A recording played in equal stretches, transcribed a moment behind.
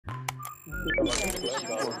Hi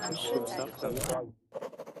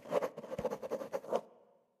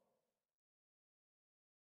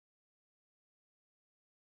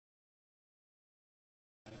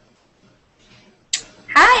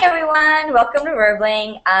everyone, welcome to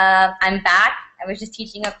Verbling. I'm back. I was just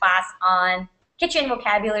teaching a class on kitchen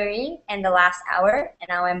vocabulary in the last hour, and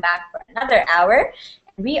now I'm back for another hour.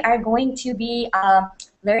 We are going to be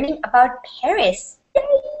learning about Paris. Yay!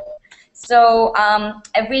 So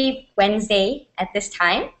every Wednesday at this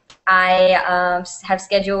time, I have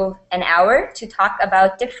scheduled an hour to talk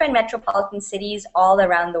about different metropolitan cities all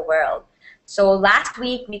around the world. So last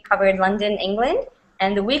week we covered London, England.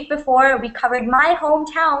 And the week before, we covered my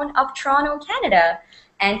hometown of Toronto, Canada.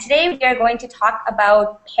 And today we are going to talk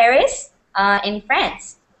about Paris in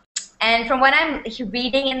France. And from what I'm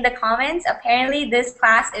reading in the comments, apparently this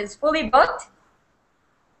class is fully booked.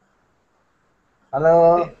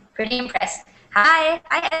 Hello. Pretty impressed. Hi.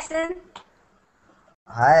 Hi, Essen.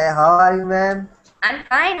 Hi, how are you, ma'am? I'm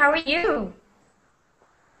fine. How are you?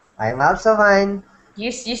 I'm also fine.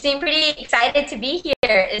 You seem pretty excited to be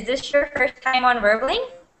here. Is this your first time on Verbling?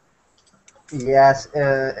 Yes,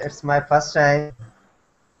 it's my first time.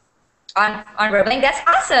 On Verbling? That's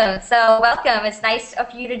awesome. So welcome. It's nice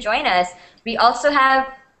of you to join us. We also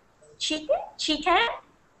have Chitan.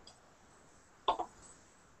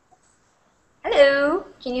 Hello.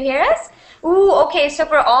 Can you hear us? Ooh, okay. So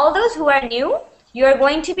for all those who are new, you are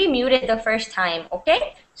going to be muted the first time,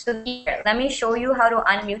 okay? So here, let me show you how to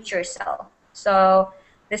unmute yourself. So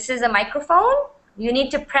this is a microphone. You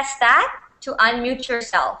need to press that to unmute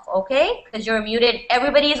yourself, okay? Because you're muted.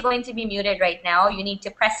 Everybody is going to be muted right now. You need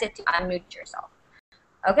to press it to unmute yourself,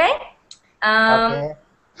 okay? Okay.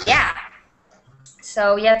 Yeah.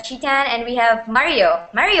 So we have Chitan and we have Mario.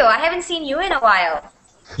 Mario, I haven't seen you in a while.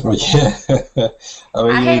 Oh, yeah. How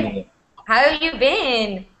are you? How have you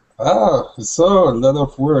been? Oh, so a lot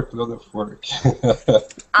of work,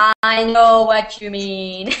 I know what you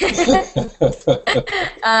mean.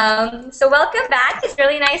 So welcome back. It's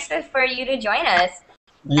really nice for you to join us.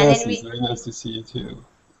 Yes, it's very nice to see you too.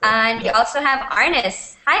 And we also have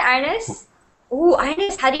Arnis. Hi, Arnis. Ooh,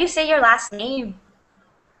 Arnis, how do you say your last name?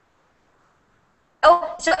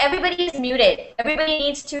 Oh, so everybody is muted. Everybody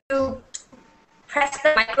needs to press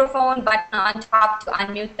the microphone button on top to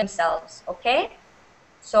unmute themselves, okay?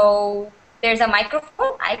 So there's a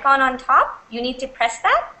microphone icon on top. You need to press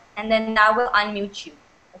that, and then that will unmute you.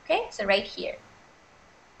 Okay, so right here.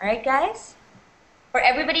 All right, guys? For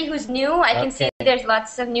everybody who's new, I can see there's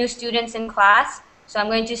lots of new students in class. So I'm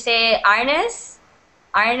going to say Arnis,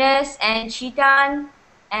 and Chitan,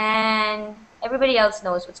 and everybody else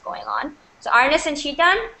knows what's going on. So Arnis and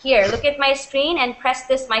Chitan, here, look at my screen and press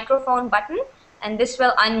this microphone button. And this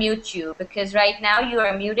will unmute you because right now you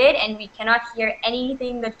are muted and we cannot hear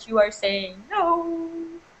anything that you are saying. No.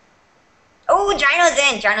 Oh, Jarno's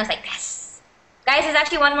in. Jarno's like, yes. Guys, there's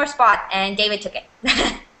actually one more spot and David took it.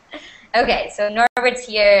 Okay, so Norbert's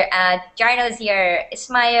here. Jarno's here.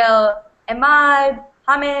 Ismail, Ahmad,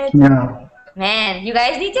 Hamid. Yeah. Man, you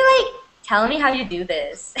guys need to like tell me how you do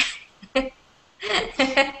this. It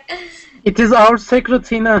is our secret,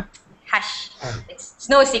 Hina. Hush. It's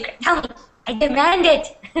no secret. Tell me. I demand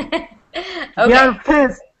it. Okay. We are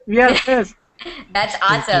pissed. We are pissed. That's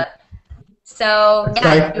awesome. So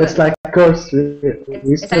It's like a curse.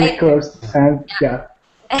 We still curse, and yeah.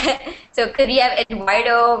 So could we have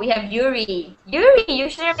Eduardo? We have Yuri. Yuri, you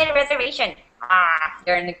should have made a reservation. Ah,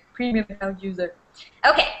 you're a premium account user.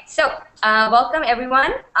 Okay, so welcome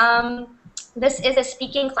everyone. This is a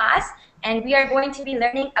speaking class, and we are going to be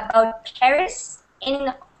learning about Paris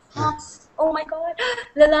in France. Oh my God,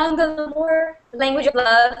 la langue de l'amour, the language of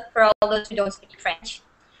love for all those who don't speak French.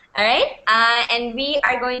 All right, and we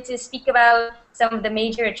are going to speak about some of the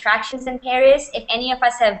major attractions in Paris. If any of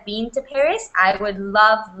us have been to Paris, I would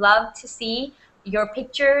love to see your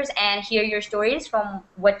pictures and hear your stories from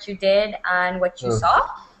what you did and what you saw.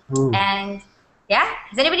 And yeah,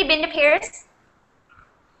 has anybody been to Paris?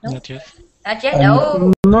 No? Not yet. Not yet?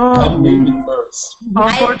 No. No. Maybe first.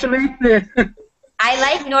 Unfortunately. I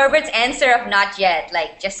like Norbert's answer of not yet.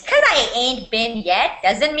 Like, just because I ain't been yet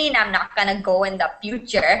doesn't mean I'm not going to go in the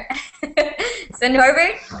future. So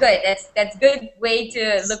Norbert, good. That's good way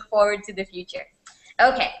to look forward to the future.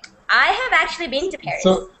 Okay. I have actually been to Paris.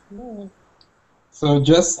 So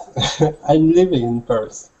just, I'm living in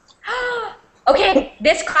Paris. Okay,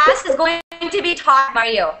 this class is going to be taught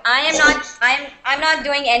Mario. I'm not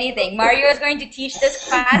doing anything. Mario is going to teach this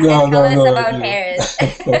class and tell us about Paris.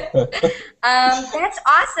 That's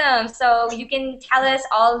awesome. So you can tell us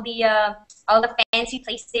all the fancy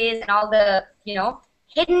places and all the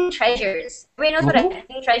hidden treasures. Everybody knows what a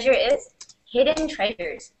hidden treasure is? hidden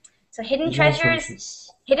treasures. So Hidden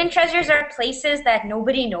treasures. hidden treasures are places that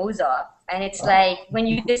nobody knows of. And it's like, when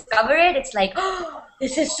you discover it, it's like, oh,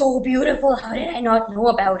 this is so beautiful. How did I not know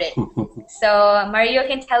about it? So Mario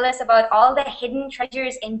can tell us about all the hidden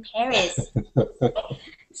treasures in Paris.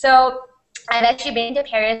 So I've actually been to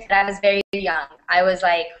Paris, but I was very young. I was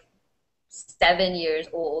like 7 years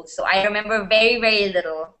old. So I remember very, very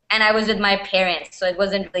little. And I was with my parents, so it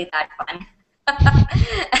wasn't really that fun.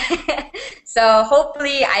 So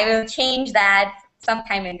hopefully I will change that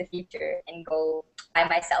sometime in the future and go by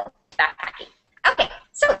myself backpacking. Okay,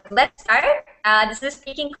 so let's start. This is a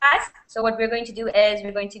speaking class. So what we're going to do is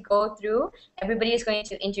we're going to go through. Everybody is going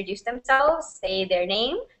to introduce themselves, say their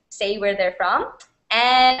name, say where they're from,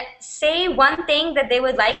 and say one thing that they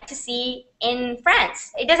would like to see in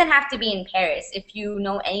France. It doesn't have to be in Paris. If you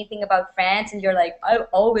know anything about France and you're like, I've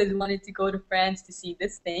always wanted to go to France to see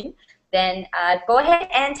this thing, then go ahead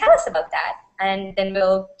and tell us about that. And then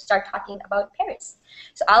we'll start talking about Paris.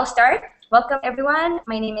 So I'll start. Welcome everyone.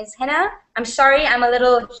 My name is Hina. I'm sorry I'm a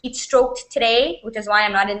little heat-stroked today, which is why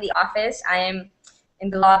I'm not in the office. I am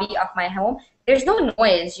in the lobby of my home. There's no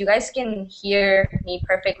noise. You guys can hear me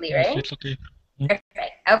perfectly, right? Yes, it's okay.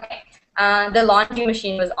 Perfect. Okay. The laundry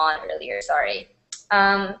machine was on earlier. Sorry.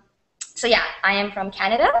 So yeah, I am from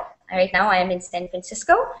Canada. Right now I am in San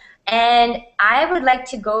Francisco. And I would like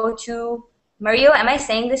to go to, Mario, am I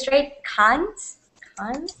saying this right? Cannes?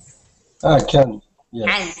 Cannes? Cannes. Yes.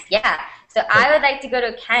 Cannes, yeah. So I would like to go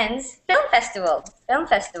to Cannes Film Festival. Film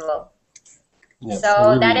Festival. Yes, So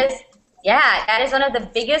really. that is one of the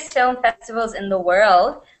biggest film festivals in the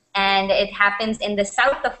world, and it happens in the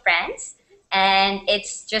south of France, and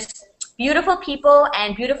it's just beautiful people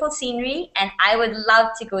and beautiful scenery, and I would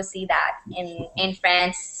love to go see that in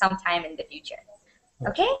France sometime in the future.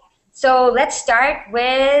 Okay, so let's start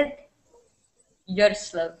with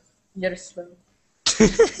Yaroslav. Yaroslav.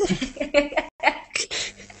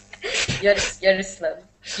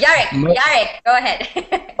 Yarek, go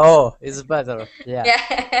ahead. Oh, it's better. Yeah.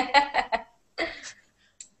 Yeah.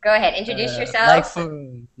 Go ahead, introduce yourself.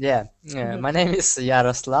 My name is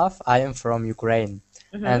Yaroslav. I am from Ukraine,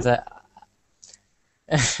 and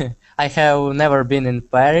I have never been in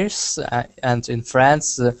Paris and in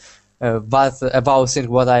France. But about things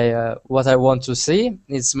what I want to see,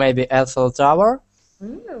 it's maybe Eiffel Tower,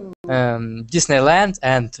 Disneyland,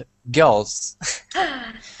 and girls.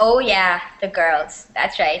 Oh yeah, the girls.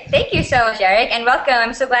 That's right. Thank you so much, Eric, and welcome.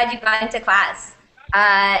 I'm so glad you got into class.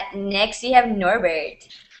 Next we have Norbert.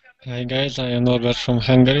 Hi guys, I am Norbert from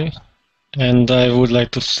Hungary, and I would like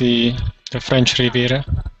to see the French Riviera.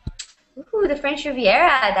 Ooh, the French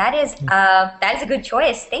Riviera. That is a good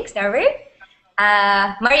choice. Thanks, Norbert.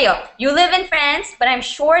 Mario, you live in France, but I'm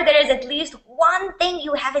sure there is at least one thing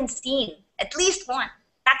you haven't seen. At least one.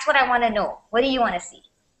 That's what I want to know. What do you want to see?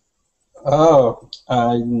 Oh,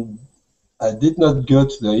 I did not go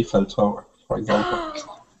to the Eiffel Tower, for example.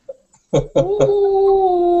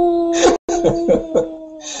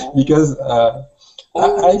 Because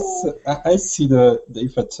I see the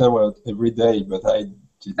Eiffel Tower every day, but I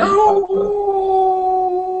didn't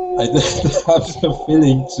have the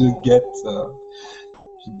feeling to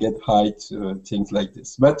get high to things like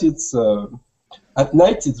this. But it's at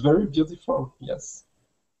night it's very beautiful. Yes.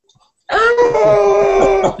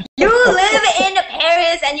 You live in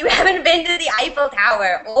Paris and you haven't been to the Eiffel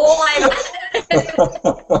Tower. Oh my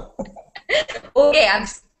god. Okay, I'm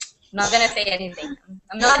not gonna say anything.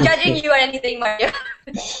 I'm not judging you or anything, Mario.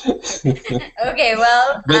 Okay,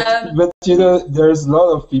 well. But you know, there's a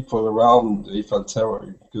lot of people around the Eiffel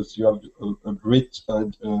Tower because you have a great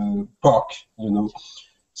park, you know,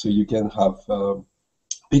 so you can have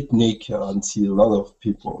picnic and see a lot of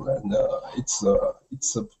people, and it's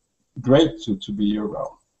great to be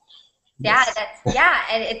around. Yeah,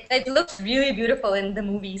 and it looks really beautiful in the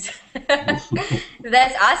movies.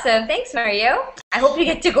 That's awesome. Thanks, Mario. I hope you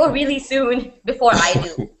get to go really soon before I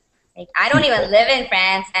do. Like, I don't even live in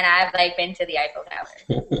France, and I've like been to the Eiffel Tower.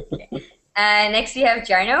 Okay. Next we have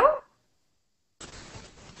Jarno.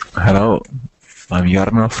 Hello, I'm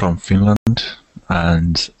Jarno from Finland,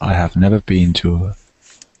 and I have never been to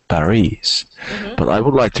Paris, but I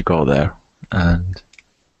would like to go there, and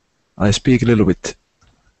I speak a little bit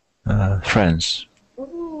French.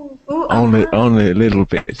 Only a little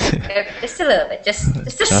bit. Just a little bit, just a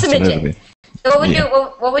Just a smidgen. little bit. So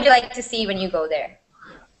what would you like to see when you go there?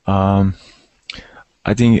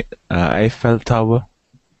 I think Eiffel Tower.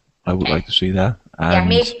 I would like to see that.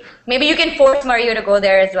 And Yeah, maybe you can force Mario to go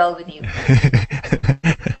there as well with you.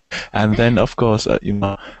 and then of course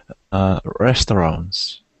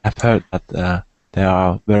restaurants. I've heard that they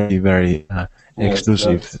are very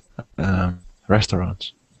exclusive that's-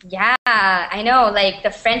 restaurants. Yeah, I know, like the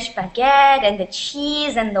French baguette and the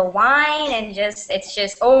cheese and the wine and it's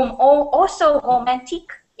just so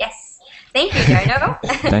romantic. Yes. Thank you, Jarno.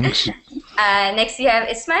 Thanks. Next you have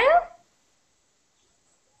Ismail.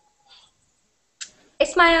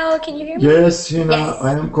 Ismail, can you hear me? Yes, Hina, Yes.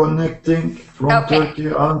 I am connecting from Okay. Turkey,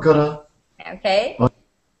 Ankara. Okay.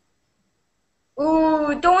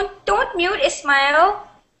 Ooh, don't mute Ismail.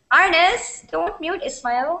 Arnes, don't mute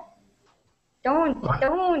Ismail. Don't.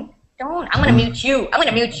 I'm gonna mute you.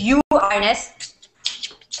 Arnes.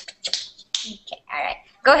 Okay, all right.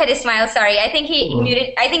 Go ahead, Ismail. Sorry, I think he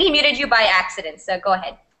muted you by accident. So go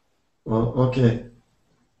ahead. Okay.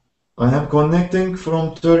 I am connecting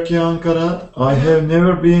from Turkey, Ankara. I have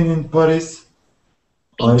never been in Paris.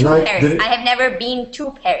 Been to Paris. I have never been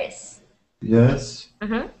to Paris. Yes.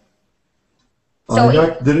 Mm-hmm. I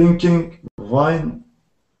like drinking wine,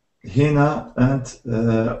 Hina, and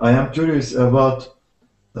I am curious about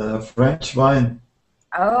French wine.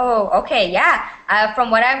 Oh, okay, yeah. From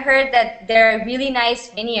what I've heard, that there are really nice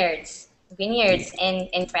vineyards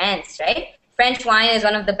in France, right? French wine is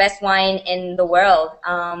one of the best wine in the world.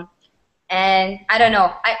 And I don't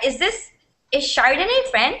know, is Chardonnay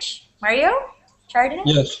French, Mario? Chardonnay?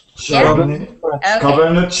 Yes. Chardonnay. Okay.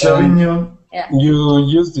 Cabernet Sauvignon. Yeah. You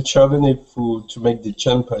use the Chardonnay to make the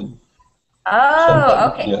champagne.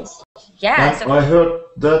 Oh, okay. Yes. Yeah. And I heard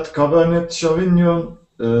that Cabernet Sauvignon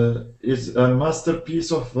is a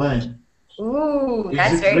masterpiece of wine. Ooh, Is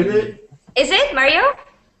that's it very. really? Is it, Mario?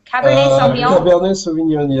 Cabernet Sauvignon. Cabernet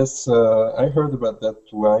Sauvignon, yes. I heard about that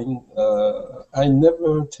wine. I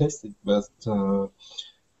never tasted, but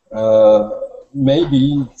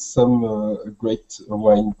maybe some great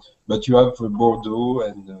wine. But you have Bordeaux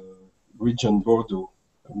and region Bordeaux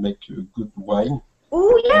make good wine.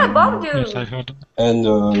 Ooh, yeah, Bordeaux. Yes, I heard. And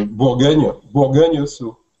Bourgogne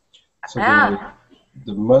also. So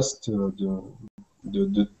the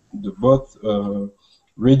both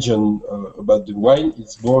region about the wine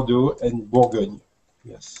is Bordeaux and Bourgogne.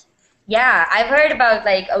 Yes. Yeah, I've heard about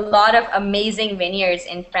like a lot of amazing vineyards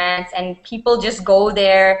in France, and people just go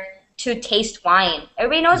there to taste wine.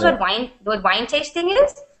 Everybody knows what wine tasting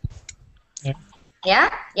is?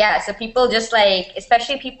 Yeah. So people just like,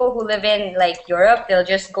 especially people who live in like Europe, they'll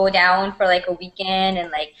just go down for like a weekend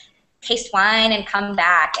and like taste wine and come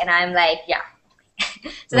back. And I'm like, yeah.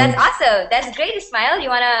 So that's awesome. That's great, Ismail. You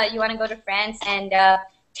wanna go to France and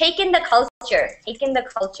take in the culture. Take in the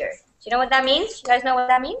culture. Do you know what that means? You guys know what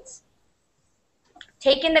that means?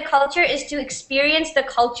 Take in the culture is to experience the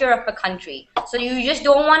culture of a country. So you just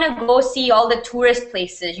don't want to go see all the tourist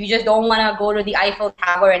places. You just don't want to go to the Eiffel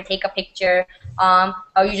Tower and take a picture.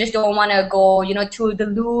 Or you just don't want to go, to the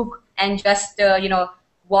Louvre and just,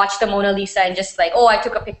 watch the Mona Lisa and just like, oh, I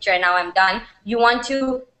took a picture and now I'm done. You want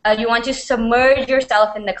to submerge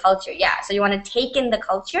yourself in the culture. Yeah. So you want to take in the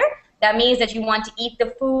culture. That means that you want to eat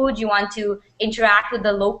the food. You want to interact with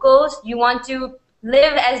the locals. You want to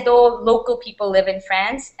live as though local people live in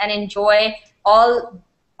France and enjoy all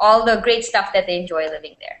the great stuff that they enjoy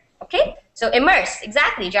living there. Okay? So immerse,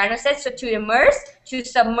 exactly. Jarno said, so to immerse, to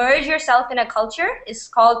submerge yourself in a culture is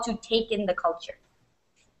called to take in the culture.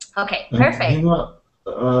 Okay, perfect. Hina,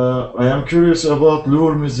 I am curious about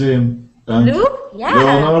Louvre Museum and Louvre? Yeah.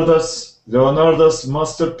 Leonardo's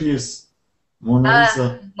masterpiece, Mona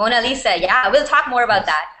Lisa. Mona Lisa, yeah. We'll talk more about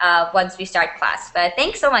that once we start class. But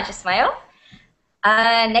thanks so much, Ismail.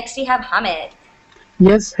 Next we have Hamid.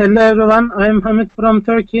 Yes, hello everyone. I'm Hamid from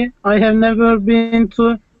Turkey. I have never been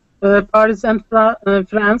to Paris and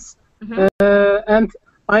France, and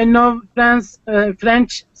I know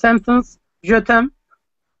French sentence "Je t'aime"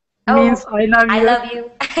 means I love you. I love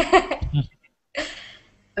you.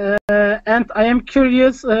 And I am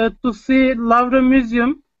curious to see Louvre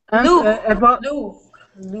Museum and about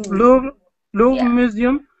Louvre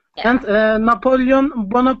Museum and Napoleon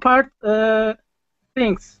Bonaparte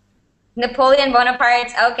things. Napoleon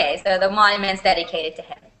Bonaparte. Okay, so the monument's dedicated to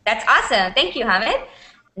him. That's awesome. Thank you, Hamid.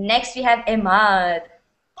 Next we have Imad.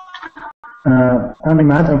 I'm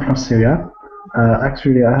Imad. I'm from Syria.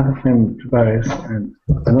 Actually, I have a friend in Paris, and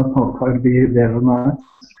I don't know if I'll be there or not.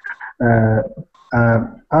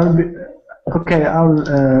 I'll be okay.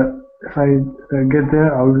 If I get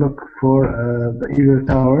there, I'll look for the Eiffel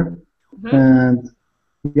Tower, and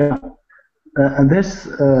yeah. And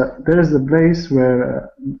there is a place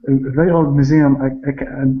where a very old museum. I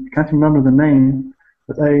can't remember the name,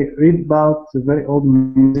 but I read about a very old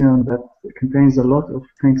museum that contains a lot of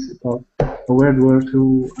things about World War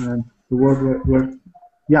II and the World War.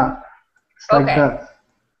 Yeah, it's like that.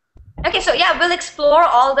 Okay, so yeah, we'll explore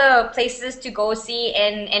all the places to go see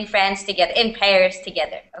in France together, in Paris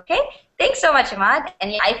together. Okay, thanks so much, Ahmad.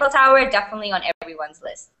 And yeah, Eiffel Tower definitely on everyone's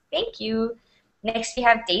list. Thank you. Next we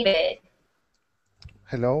have David.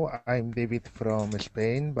 Hello, I'm David from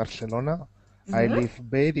Spain, Barcelona. I Mm-hmm. live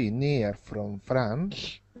very near from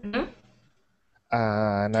France, Mm-hmm.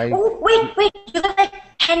 and I Oh, wait, you live like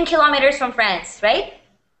 10 kilometers from France, right?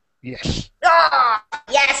 yes, Oh,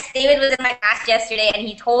 yes, David was in my class yesterday and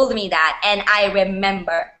he told me that, and I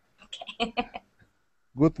remember. Okay.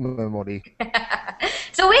 good memory.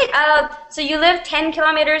 So wait, so you live 10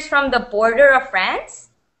 kilometers from the border of France?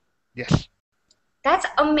 Yes, That's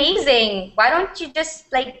amazing. Why don't you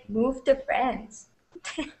just like move to France?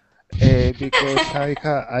 because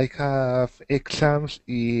I have exams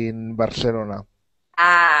in Barcelona.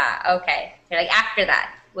 Ah, okay. You're like, after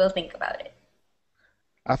that, we'll think about it.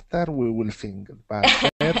 After we will think, but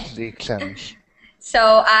first the exams.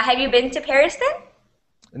 So, have you been to Paris then?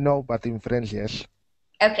 No, but in French, yes.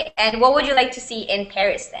 Okay, and what would you like to see in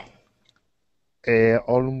Paris then?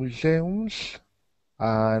 All museums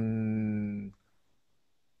and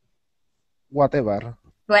whatever.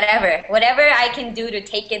 Whatever I can do to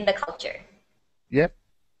take in the culture. Yep.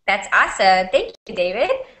 That's awesome. Thank you,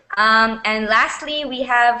 David. And lastly, we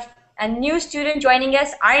have a new student joining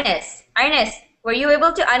us, Arnis. Arnis, were you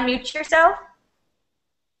able to unmute yourself?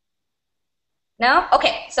 No?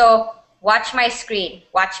 Okay, so watch my screen.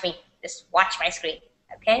 Watch me. Just watch my screen.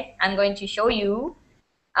 Okay? I'm going to show you.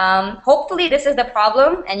 Hopefully this is the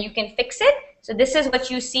problem and you can fix it. So this is what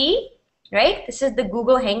you see, right? This is the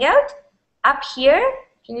Google Hangout. Up here,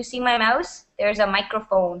 can you see my mouse? There's a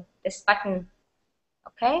microphone, this button.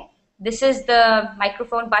 Okay? This is the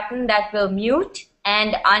microphone button that will mute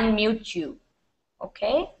and unmute you.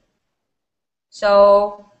 Okay?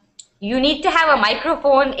 So you need to have a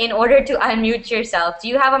microphone in order to unmute yourself. Do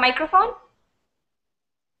you have a microphone?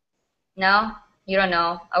 No? You don't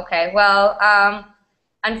know? Okay. Well,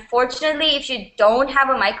 unfortunately, if you don't have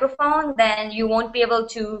a microphone, then you won't be able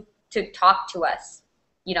to talk to us.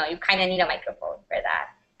 You know, you kind of need a microphone for that.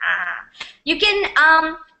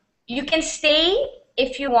 You can stay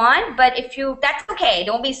if you want, but that's okay.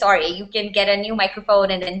 Don't be sorry. You can get a new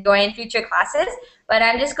microphone and then join future classes. But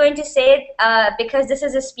I'm just going to say it because this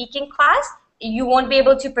is a speaking class, you won't be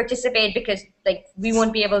able to participate because like we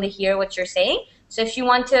won't be able to hear what you're saying. So if you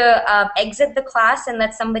want to exit the class and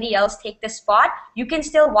let somebody else take the spot, you can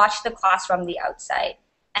still watch the class from the outside.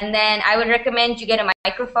 And then I would recommend you get a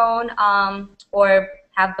microphone or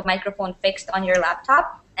have the microphone fixed on your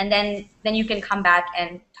laptop, and then you can come back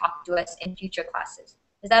and talk to us in future classes.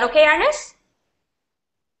 Is that okay, Arnis?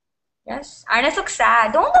 Yes? Arnis looks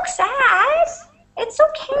sad. Don't look sad. It's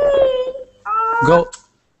okay.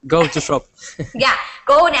 Go to shop. Yeah,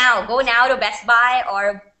 go now. Go now to Best Buy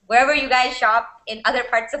or wherever you guys shop in other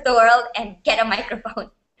parts of the world and get a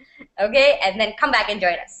microphone. Okay? And then come back and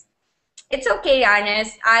join us. It's okay,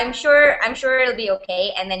 Arnis. I'm sure it'll be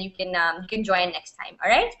okay, and then you can join next time. All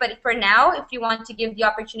right. But for now, if you want to give the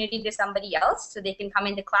opportunity to somebody else so they can come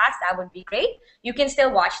into class, that would be great. You can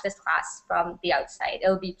still watch this class from the outside.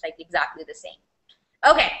 It'll be like exactly the same.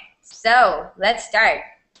 Okay. So let's start.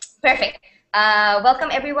 Perfect.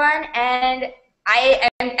 Welcome everyone, and I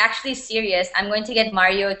am actually serious. I'm going to get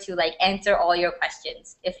Mario to like answer all your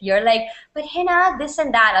questions. If you're like, but Hina, this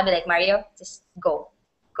and that, I'll be like, Mario, just go.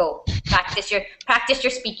 Practice your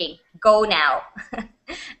speaking. Go now.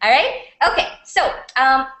 All right. Okay. So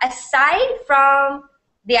aside from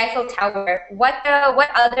the Eiffel Tower, what are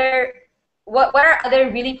other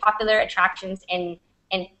really popular attractions in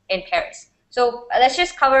Paris? So let's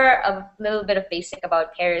just cover a little bit of basic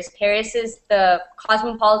about Paris. Paris is the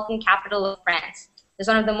cosmopolitan capital of France. It's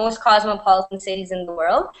one of the most cosmopolitan cities in the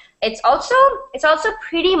world. It's also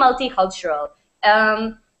pretty multicultural.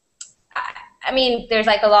 I mean, there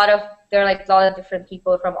are a lot of different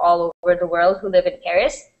people from all over the world who live in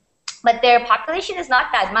Paris, but their population is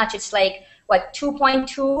not that much. It's like what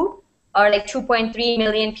 2.2 or like 2.3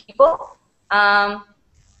 million people, and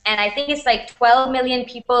I think it's like 12 million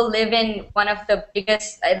people live in one of the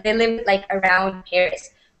biggest. They live like around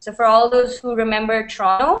Paris. So for all those who remember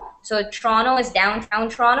Toronto, so Toronto is downtown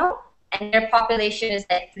Toronto, and their population is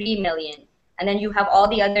like 3 million, and then you have all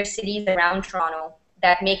the other cities around Toronto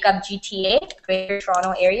that make up GTA, Greater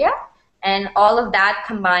Toronto Area, and all of that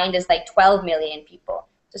combined is like 12 million people.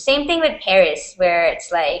 So same thing with Paris, where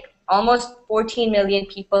it's like almost 14 million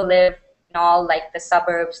people live in all like the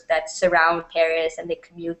suburbs that surround Paris, and they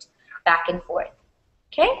commute back and forth.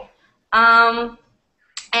 Okay,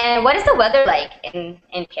 and what is the weather like in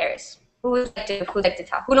Paris? Who'd like to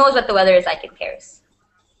talk? Who knows what the weather is like in Paris?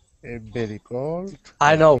 Very cold.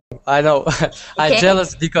 I know. I'm Okay.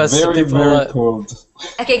 jealous because Very, people, very cold.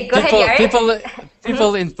 Okay, go ahead, Yarik.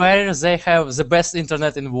 people in Paris, they have the best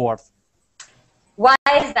internet in the world. Why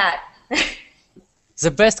is that?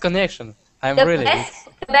 The best connection. The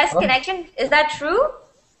best connection? Is that true?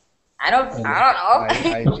 I don't know. I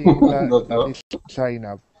think that is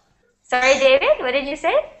China. Sorry, David, what did you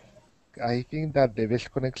say? I think that the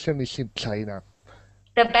best connection is in China.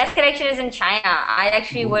 The best connection is in China. I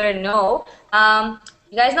actually wouldn't know.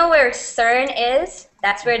 You guys know where CERN is?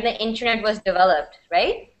 That's where the internet was developed,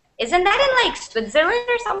 right? Isn't that in like Switzerland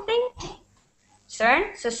or something?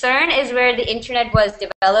 CERN? So CERN is where the internet was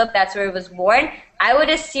developed. That's where it was born. I would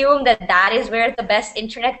assume that that is where the best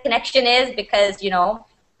internet connection is because, you know,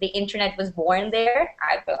 the internet was born there.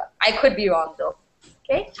 I could be wrong though.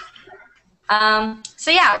 Okay.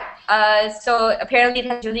 So yeah. So apparently it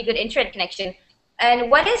has really good internet connection.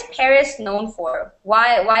 And what is Paris known for?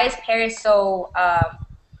 Why is Paris so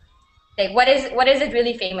like what is it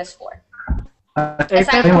really famous for?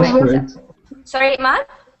 Sorry, Matt?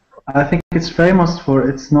 I think it's famous for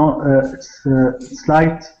it's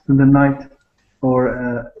light in the night,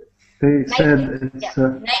 or they said it's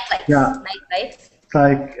nightlife. Yeah, nightlife. It's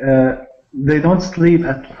like they don't sleep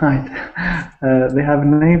at night. They have a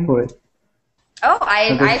name for it. Oh,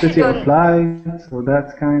 I the city of light, so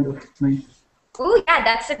that kind of thing. Oh yeah,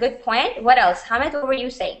 that's a good point. What else? Hamid, what were you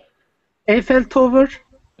saying? Eiffel Tower.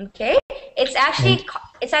 Okay, it's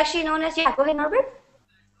actually known as, yeah. Go ahead, Norbert.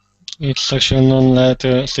 It's actually known as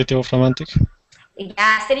the City of Romantic.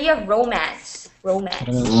 Yeah, City of Romance.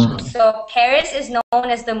 So Paris is known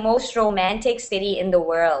as the most romantic city in the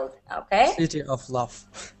world. Okay. City of Love.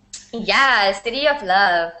 Yeah, City of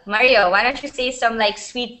Love. Mario, why don't you say some like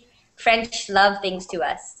sweet French love things to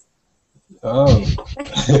us? Oh.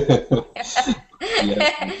 Yes,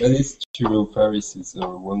 that is true. Paris is a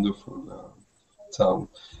wonderful town.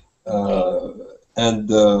 And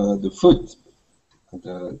the food.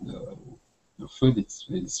 The food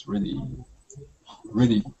is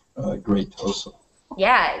really great also.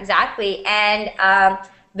 Yeah, exactly. And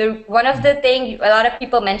one of the things a lot of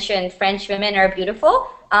people mentioned, French women are beautiful.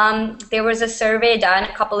 There was a survey done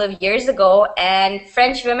a couple of years ago, and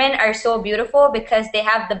French women are so beautiful because they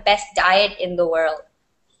have the best diet in the world.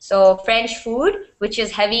 So French food, which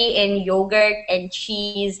is heavy in yogurt and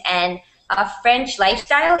cheese, and French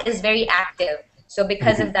lifestyle is very active. So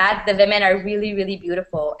because of that, the women are really, really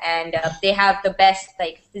beautiful, and they have the best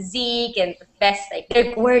like physique and the best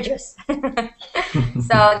they're gorgeous.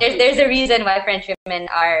 So there's a reason why French women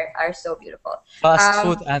are so beautiful. Fast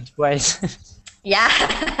food and ways. Yeah.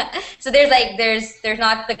 So there's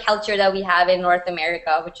not the culture that we have in North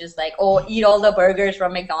America, which is like, oh, eat all the burgers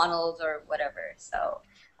from McDonald's or whatever. So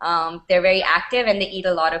they're very active and they eat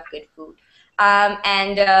a lot of good food.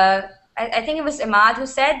 I think it was Imad who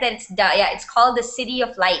said that it's called the City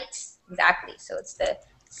of Lights. Exactly. So it's the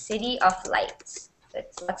City of Lights. So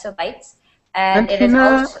it's lots of lights, and it is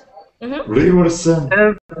also. Rivers.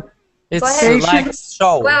 It's a light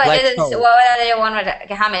show.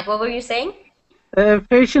 Hamid, what were you saying?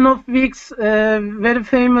 Fashion of Weeks, very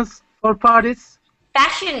famous for Paris.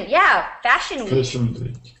 Fashion, yeah, Fashion Week.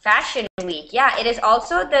 Fashion Week, yeah. It is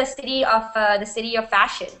also the city of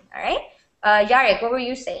fashion. All right, Yarik, what were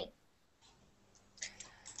you saying?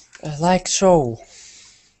 Light show.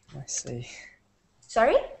 I see.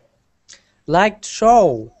 Sorry? Light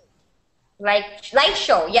show. Light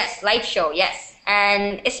show, yes, light show, yes.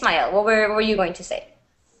 And Ismail, what were you going to say?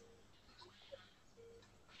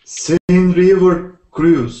 Seine River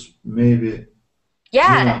Cruise, maybe.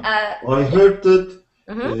 Yeah. I heard that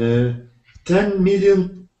 10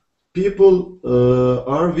 million people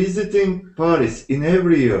are visiting Paris in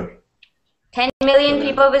every year. 10 million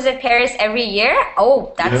people visit Paris every year?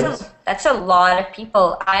 Oh, that's a lot of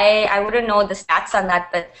people. I wouldn't know the stats on that,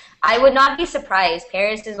 but I would not be surprised.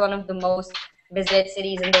 Paris is one of the most visited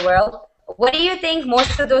cities in the world. What do you think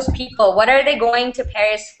most of those people, what are they going to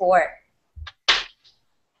Paris for?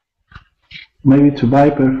 Maybe to buy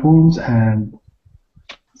perfumes and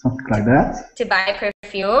something like that. To buy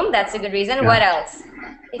perfume, that's a good reason. Yeah. What else?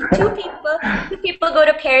 If two people go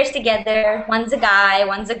to Paris together, one's a guy,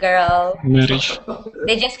 one's a girl. Marriage.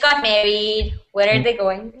 They just got married. Where are they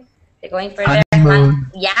going? They're going for honeymoon.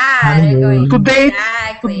 They're going to date.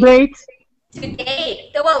 Exactly. To date. To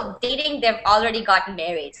date. Well, dating, they've already gotten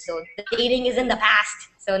married. So the dating is in the past.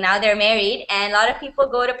 So now they're married, and a lot of people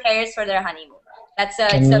go to Paris for their honeymoon. It's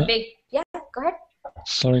a big. Yeah, go ahead.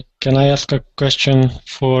 Sorry, can I ask a question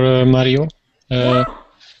for Mario?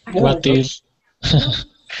 What is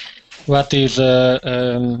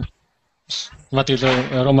what is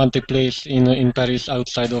a romantic place in Paris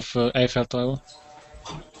outside of Eiffel Tower?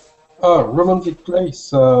 Romantic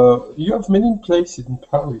place. You have many places in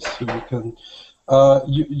Paris. So you can.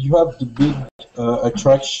 You have the big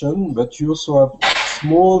attraction, but you also have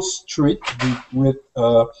small street with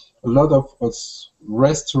a lot of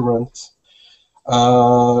restaurants.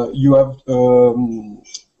 You have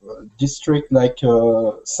district like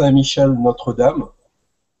Saint-Michel Notre Dame.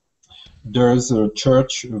 There's a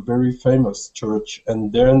church, a very famous church,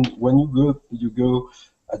 and then when you go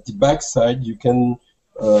at the backside, you can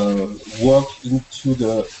walk into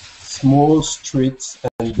the small streets,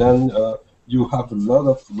 and then you have a lot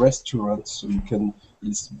of restaurants, so you can.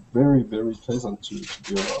 It's very pleasant to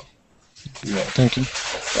be around. Yeah. Thank you.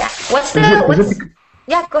 Yeah.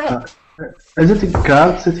 Yeah, go ahead. Is it a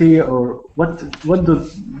crowd city, or what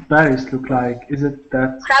does Paris look like? Is it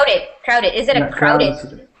that crowded? Is it a crowded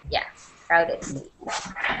city? Yeah, crowded city.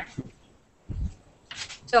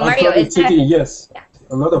 So A Mario, crowded is city, that... yes. Yeah.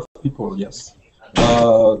 A lot of people, yes.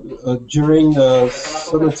 During the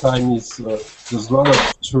summertime, there's a lot of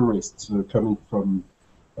tourists coming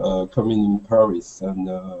in Paris, and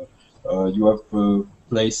you have a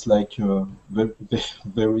place like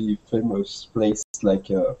very famous place like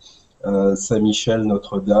Saint-Michel,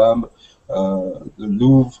 Notre Dame, the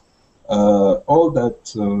Louvre. All that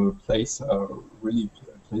place are really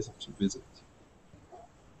pleasant to visit.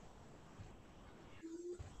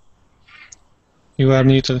 You are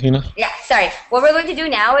muted, Hina. Yeah, sorry. What we're going to do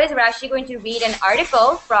now is we're actually going to read an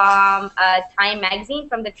article from Time Magazine,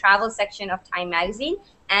 from the travel section of Time Magazine,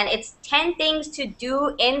 and it's 10 things to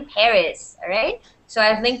do in Paris, all right? So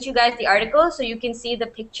I've linked you guys the article so you can see the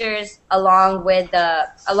pictures along with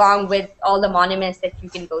all the monuments that you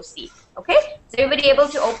can go see, okay? Is everybody able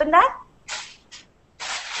to open that?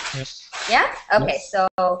 Yes. Yeah? Okay, Yes. so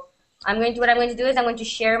what I'm going to do is I'm going to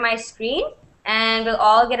share my screen, and we'll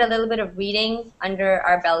all get a little bit of reading under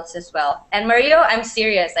our belts as well. And Mario, I'm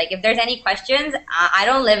serious. Like, if there's any questions, I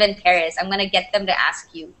don't live in Paris. I'm gonna get them to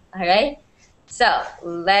ask you. All right. So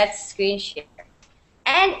let's screen share.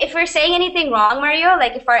 And if we're saying anything wrong, Mario,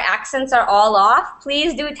 like if our accents are all off,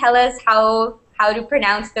 please do tell us how to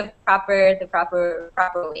pronounce the proper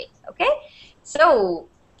way. Okay. So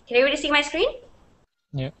can everybody see my screen?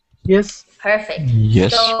 Yeah. Yes. Perfect.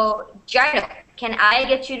 Yes. So Jarno, can I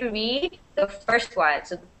get you to read the first one?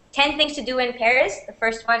 So 10 things to do in Paris. The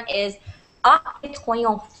first one is Arc de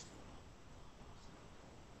Triomphe.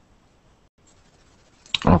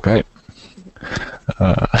 Okay.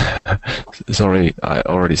 Sorry, I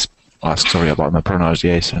already asked. Sorry about my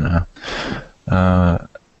pronunciation. The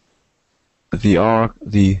Arc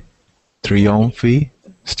de Triomphe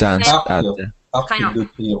stands Arc at the Arc de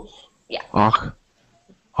Triomphe. Yeah. Arc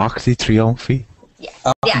de Triomphe. Yeah.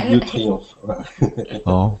 Arc Yeah. de Triomphe.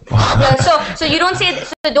 Oh. Yeah, so you don't say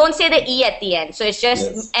the e at the end. So it's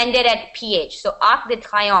just Yes. ended at ph. So Arc de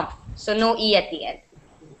Triomphe. So no e at the end.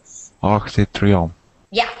 Arc de Triomphe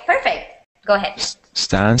Yeah, perfect. Go ahead.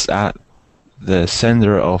 stands at the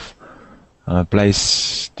center of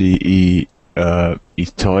Place de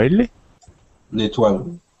Etoile,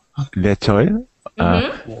 L'Étoile. L'Etoile,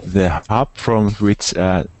 the hub from which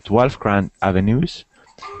 12 grand avenues,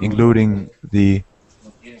 including the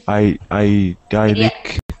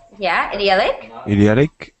idyllic Yeah,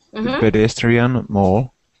 idyllic. pedestrian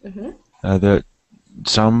mall, the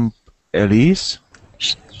Champs-Élysées,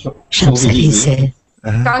 Champs-Élysées.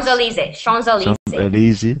 Champs-Élysées. Champs-Élysées.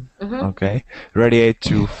 Champs-Élysées, okay, radiate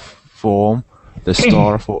to form the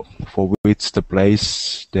star for which the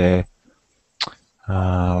place the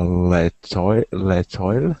L'Etoile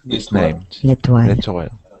is named. L'Étoile.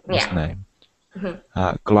 L'Etoile is Yeah. named.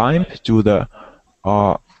 Climb to the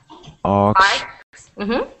arch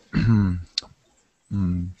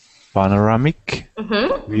panoramic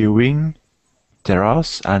viewing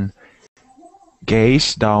terrace and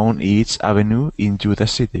gaze down each avenue into the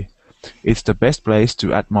city. It's the best place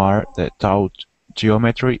to admire the taut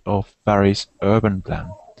geometry of Paris urban plan.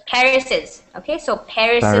 Paris's. Okay, so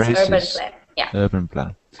Paris's urban Paris's plan. Yeah. urban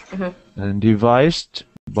plan. And devised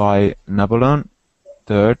by Napoleon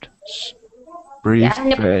III's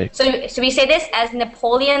prefect. So we say this as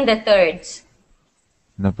Napoleon the Third's.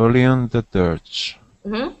 Napoleon III's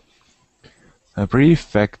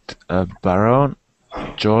prefect Baron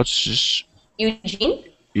George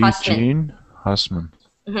Eugene Haussmann.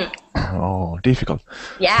 Oh, difficult.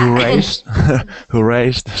 Yeah. Who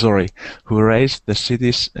raised the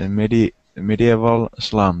city's medieval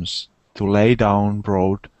slums to lay down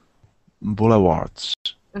broad boulevards.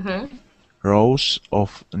 Rows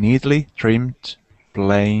of neatly trimmed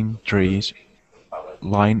plane trees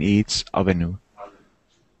line each avenue.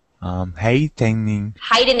 heightening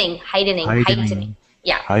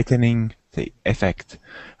Yeah. heightening the effect.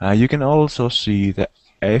 You can also see the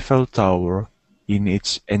Eiffel Tower in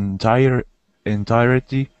its entirety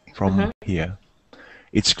from here.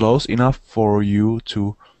 It's close enough for you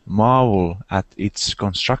to marvel at its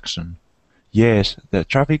construction. Yes, the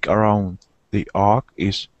traffic around the Arc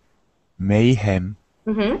is mayhem,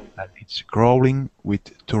 and it's crawling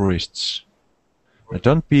with tourists.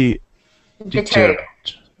 Don't be deterred.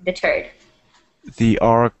 The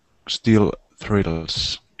Arc still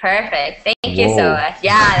thrills. Perfect. Thank you so much.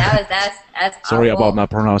 Yeah, that's Sorry awful. about my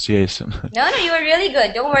pronunciation. No, you were really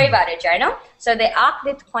good. Don't worry about it, Jarno. So the Arc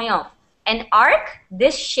de Triomphe. An arc,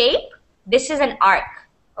 this shape, this is an arc.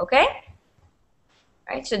 Okay?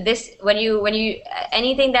 Right? So this, when you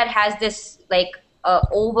anything that has this like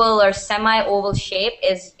oval or semi-oval shape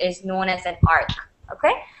is known as an arc.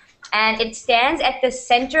 Okay? And it stands at the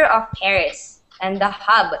center of Paris. And the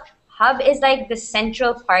hub is like the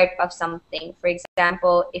central part of something. For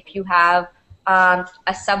example, if you have a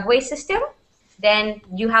subway system, then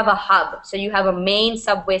you have a hub. So you have a main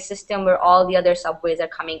subway system where all the other subways are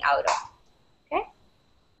coming out of. Okay?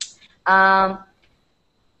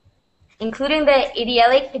 Including the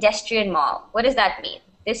idyllic pedestrian mall. What does that mean?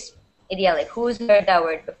 This idyllic. Who's heard that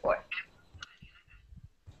word before?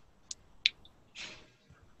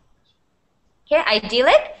 Okay,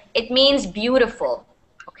 idyllic, it means beautiful.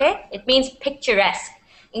 Okay, it means picturesque.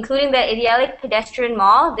 Including the idyllic pedestrian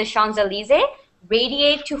mall, the Champs-Élysées,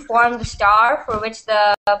 radiate to form the star for which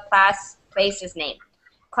the place is named.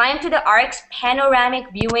 Climb to the Arc's panoramic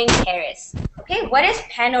viewing terrace. Okay, what is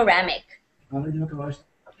panoramic?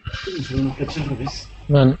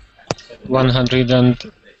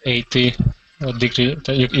 180 degree.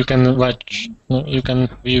 You can watch. You can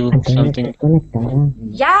view something.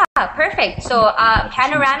 Yeah, perfect. So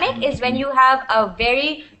panoramic is when you have a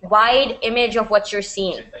very wide image of what you're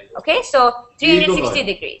seeing. Okay, so 360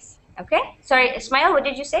 degrees. Okay, sorry, Ismail, what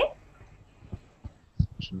did you say?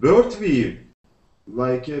 Bird view,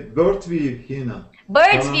 like a bird view, Hina.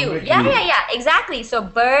 Bird's view. Yeah, exactly. So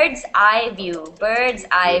bird's eye view. Bird's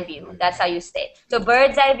eye view. That's how you say it. So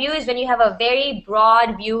bird's eye view is when you have a very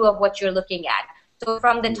broad view of what you're looking at. So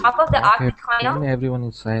from the top of the Arc de Triomphe. Everyone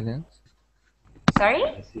is silent. Sorry?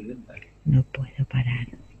 No puedo parar.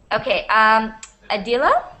 Okay,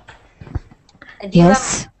 Adila?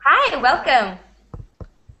 Yes. Hi, welcome.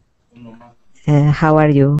 How are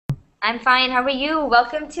you? I'm fine. How are you?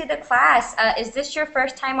 Welcome to the class. Is this your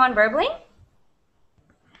first time on Burbling?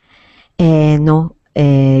 No,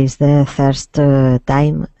 it's the first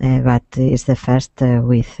time, but it's the first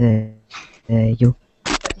with you.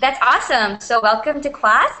 That's awesome. So welcome to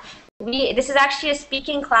class. This is actually a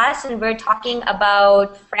speaking class, and we're talking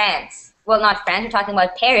about France. Well, not France. We're talking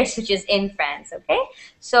about Paris, which is in France. Okay.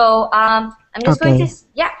 So I'm just going to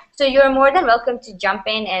So you're more than welcome to jump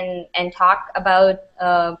in and talk about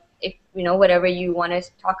if whatever you want to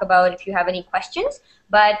talk about. If you have any questions,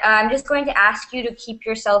 but I'm just going to ask you to keep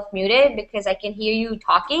yourself muted because I can hear you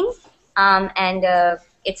talking, and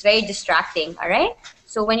it's very distracting. All right.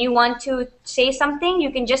 So when you want to say something,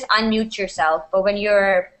 you can just unmute yourself. But when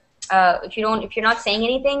you're if you're not saying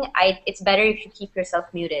anything, it's better if you keep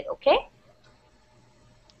yourself muted. Okay.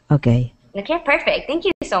 Okay. Okay. Perfect. Thank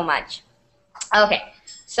you so much. Okay.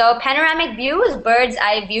 So panoramic view is bird's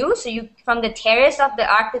eye view. So you, from the terrace of the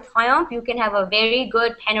Arc de Triomphe, you can have a very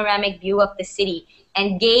good panoramic view of the city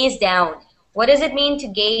and gaze down. What does it mean to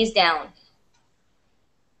gaze down?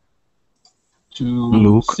 To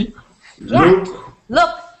look. See? Yeah.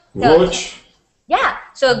 Look. So, Watch. yeah.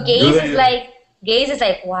 So gaze is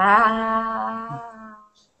like wow.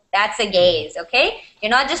 That's a gaze. Okay.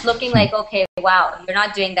 You're not just looking like okay wow. You're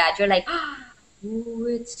not doing that. You're like. Ooh,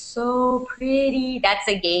 it's so pretty. That's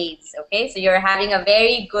a gaze, okay? So you're having a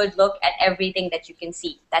very good look at everything that you can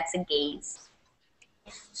see. That's a gaze.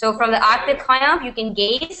 So from the Arc de Triomphe, you can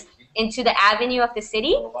gaze into the avenue of the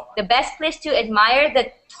city. The best place to admire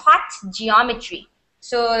the taut geometry.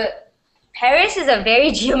 So Paris is a very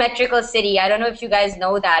geometrical city. I don't know if you guys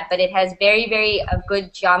know that, but it has very, very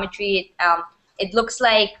good geometry. It looks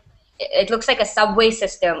like a subway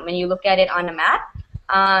system when you look at it on a map.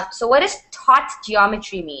 So what does taut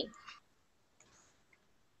geometry mean?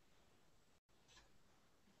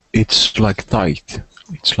 It's like tight.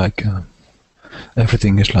 It's like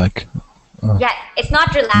everything is like. Yeah, it's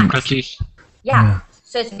not relaxed. Yeah,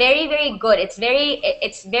 so it's very, very good. It's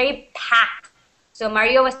very packed. So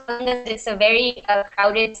Mario was telling us it's a very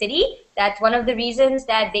crowded city. That's one of the reasons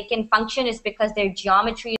that they can function is because their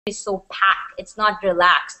geometry is so packed. It's not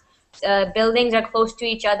relaxed. Buildings are close to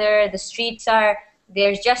each other. The streets are.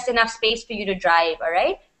 There's just enough space for you to drive, all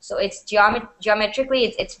right? So it's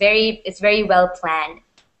geometrically, it's very well planned.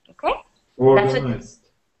 Okay, that's what, Organized.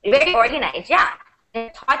 very organized. Yeah,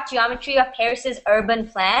 they taught geometry of Paris's urban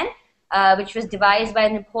plan, which was devised by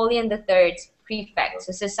Napoleon III's prefect.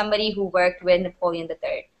 So this is somebody who worked with Napoleon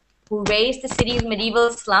III, who raised the city's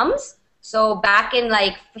medieval slums. So back in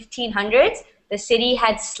like 1500s, the city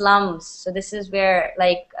had slums. So this is where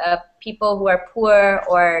like people who are poor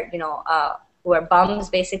or who are bums,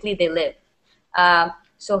 basically, they live.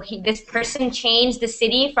 So this person changed the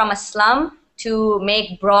city from a slum to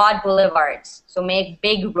make broad boulevards, so make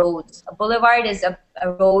big roads. A boulevard is a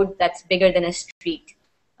road that's bigger than a street.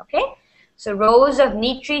 Okay, so rows of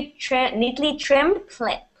neatly trimmed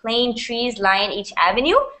plane trees line each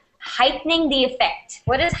avenue, heightening the effect.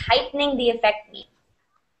 What does heightening the effect mean?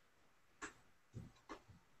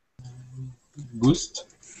 Boost.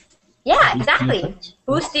 Yeah, exactly.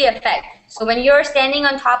 Boost the effect. So when you're standing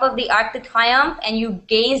on top of the Arc de Triomphe and you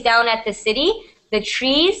gaze down at the city, the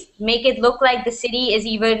trees make it look like the city is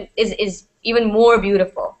even more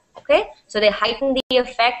beautiful. Okay, so they heighten the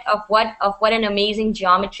effect of what an amazing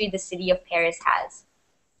geometry the city of Paris has.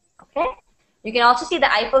 Okay, you can also see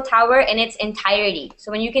the Eiffel Tower in its entirety.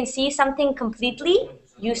 So when you can see something completely,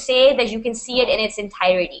 you say that you can see it in its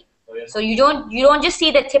entirety. So you don't just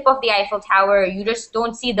see the tip of the Eiffel Tower. You just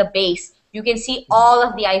don't see the base. You can see all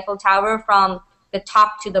of the Eiffel Tower from the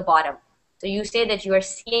top to the bottom. So you say that you are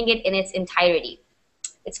seeing it in its entirety.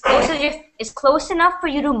 It's close enough for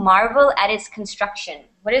you to marvel at its construction.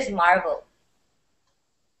 What is marvel?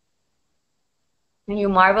 When you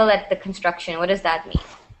marvel at the construction, what does that mean?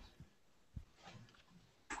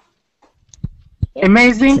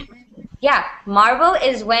 Amazing. Yeah, marvel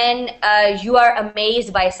is when you are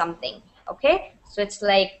amazed by something. Okay, so it's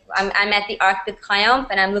like I'm at the Arc de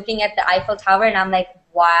Triomphe and I'm looking at the Eiffel Tower and I'm like,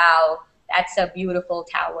 wow, that's a beautiful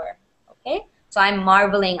tower. Okay, so I'm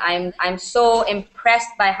marveling. I'm so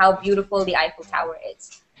impressed by how beautiful the Eiffel Tower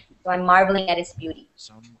is. So I'm marveling at its beauty.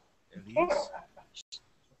 Okay.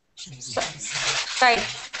 Sorry,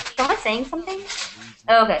 someone saying something?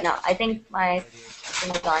 Oh, okay, no, I think my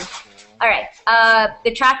thing is gone. All right.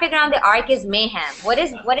 The traffic around the Arc is mayhem. What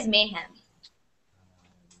is mayhem?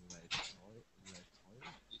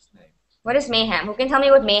 What is mayhem? Who can tell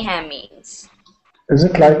me what mayhem means? Is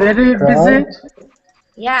it like Very busy?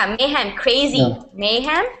 Yeah, mayhem, crazy. Yeah.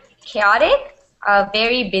 Mayhem, chaotic,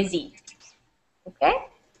 very busy. Okay?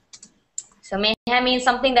 So mayhem means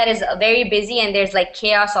something that is very busy and there's like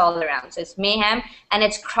chaos all around. So it's mayhem, and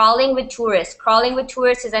it's crawling with tourists. Crawling with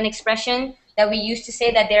tourists is an expression that we used to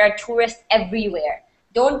say that there are tourists everywhere.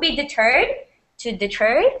 Don't be deterred. To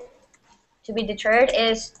be deterred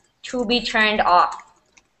is to be turned off.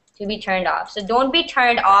 To be turned off. So don't be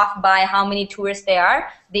turned off by how many tourists there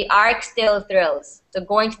are. The Arc still thrills. So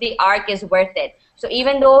going to the Arc is worth it. So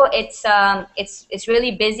even though it's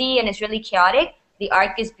really busy and it's really chaotic, the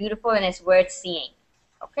Arc is beautiful and it's worth seeing.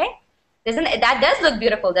 Okay? That does look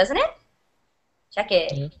beautiful, doesn't it? Check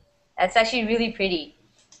it. Yeah. That's actually really pretty.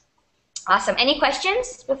 Awesome. Any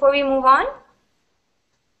questions before we move on?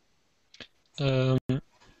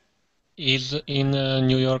 Is in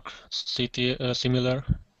New York City similar?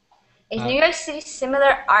 Is New York City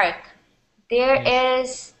similar Arc?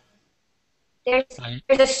 There's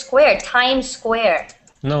a square, Times Square.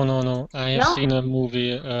 No. I have No? seen a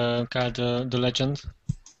movie called The Legend.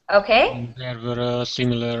 Okay. There were a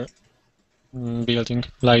similar building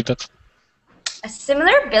like that. A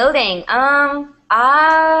similar building.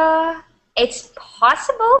 It's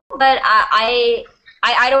possible, but I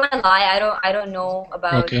don't want to lie. I don't know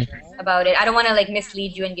about it. I don't want to like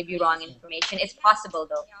mislead you and give you wrong information. It's possible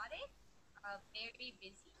though.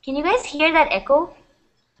 Can you guys hear that echo?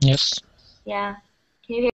 Yes. Yeah.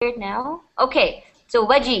 Can you hear it now? Okay. So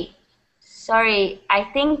Waji, sorry, I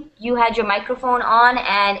think you had your microphone on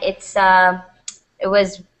and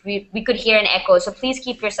we could hear an echo. So please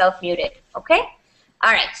keep yourself muted. Okay.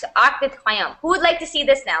 All right. So Arc de Triomphe. Who would like to see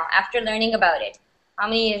this now after learning about it? How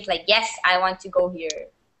many is like, yes, I want to go here?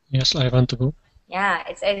 Yes, I want to go. Yeah,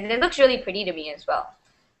 it looks really pretty to me as well.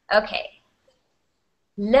 Okay.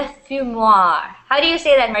 Le Fumoir. How do you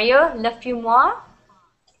say that, Mario? Le Fumoir?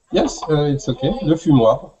 Yes, it's okay. Le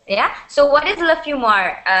fumoir. Yeah. So what is Le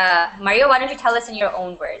Fumoir? Mario, why don't you tell us in your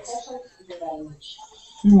own words?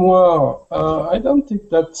 Fumoir. I don't think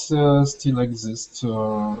that still exists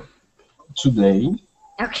today.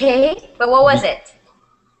 Okay. But what was it?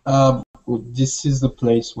 This is the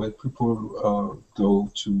place where people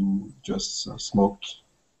go to just smoke.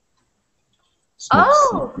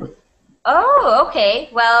 Oh. cigarette. Oh, okay.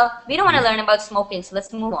 Well, we don't want to learn about smoking, so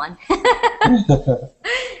let's move on.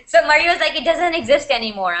 So Mario's like, it doesn't exist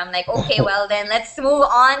anymore. I'm like, okay, well then let's move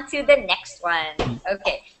on to the next one.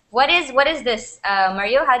 Okay. What is this?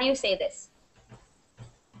 Mario, how do you say this?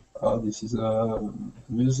 This is a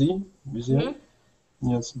museum.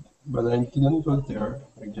 Yes, but I didn't go there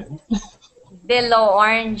again. De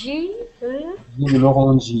l'Orange? De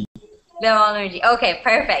l'Orange. De l'Orange. Okay,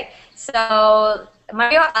 perfect. So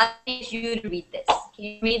Mario, I'll need you to read this. Can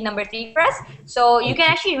you read number 3 for us? So you can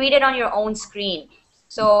actually read it on your own screen.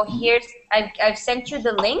 So here's, I've sent you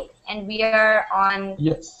the link, and we are on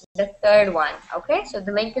the 3rd one. Okay, so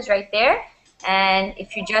the link is right there. And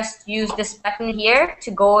if you just use this button here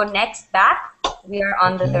to go next back, we are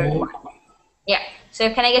on the 3rd one. Yeah. So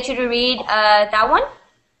can I get you to read that one?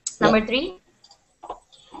 Number 3?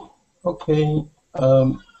 Okay.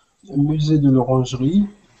 Musée de l'Orangerie.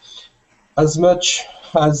 As much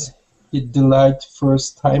as it delights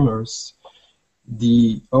first-timers,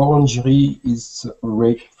 the Orangerie is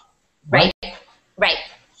ripe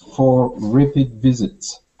for repeat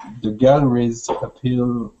visits. The gallery's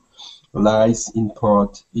appeal lies in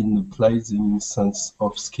part in the pleasing sense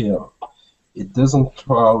of scale. It doesn't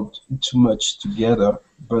crowd too much together,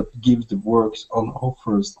 but gives the works on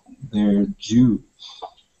offers their due.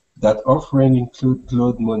 That offering includes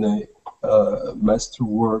Claude Monet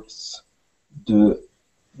masterworks, the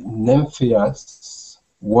Nymphaeus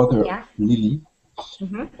water lily,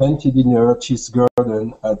 painted in an artist's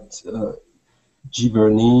garden at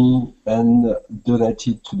Giverny and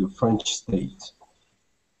donated to the French state.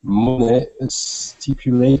 Monet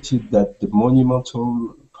stipulated that the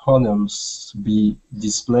monumental panels be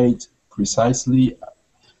displayed precisely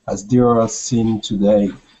as they are seen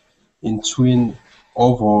today, in twin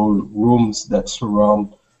oval rooms that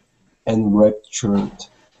surround enraptured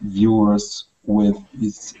viewers with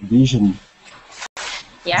its vision.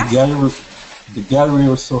 The gallery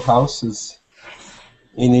also houses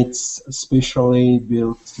in its specially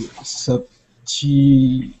built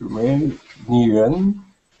subterranean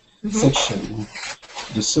section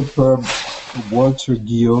the superb Walter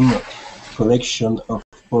Guillaume collection of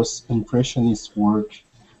post-impressionist work.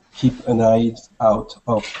 Keep an eye out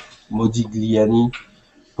of Modigliani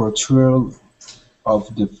portrayal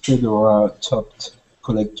of the fedora-topped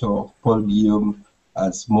collector Paul Guillaume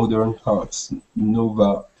as modern art's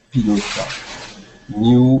Nova Pilota.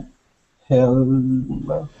 New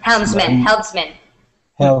helmsman.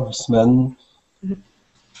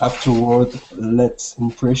 Afterward, let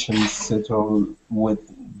impressions settle with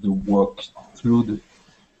the walk through the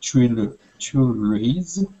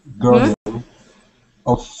Tuileries garden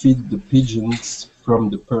or feed the pigeons from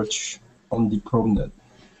the perch on the promenade.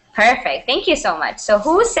 Perfect. Thank you so much. So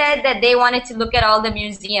who said that they wanted to look at all the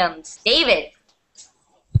museums? David.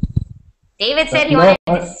 David said he wanted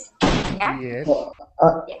to... Yeah? Yes.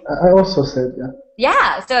 I also said,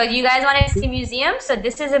 Yeah, so you guys wanted to see museums? So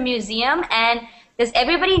this is a museum, and does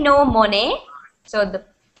everybody know Monet? So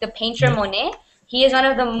the painter Monet, he is one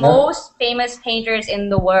of the most famous painters in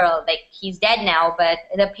the world. Like, he's dead now, but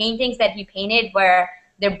the paintings that he painted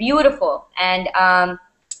they're beautiful. And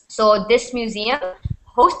so this museum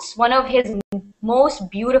hosts one of his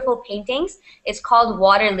most beautiful paintings. It's called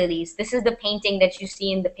Water Lilies. This is the painting that you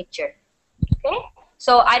see in the picture. Okay?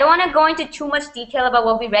 So I don't want to go into too much detail about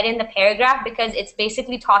what we read in the paragraph, because it's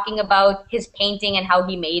basically talking about his painting and how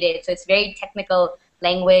he made it. So it's very technical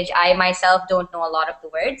language. I myself don't know a lot of the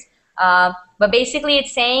words. But basically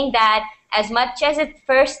it's saying that as much as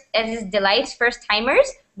it delights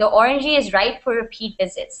first-timers, the Orangerie is ripe for repeat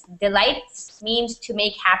visits. Delights means to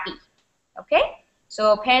make happy. Okay?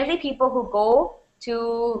 So apparently people who go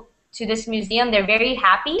to this museum, they're very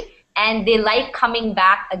happy and they like coming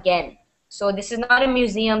back again. So this is not a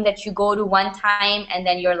museum that you go to one time and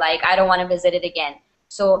then you're like, I don't want to visit it again.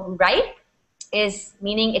 So ripe is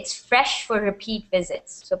meaning it's fresh for repeat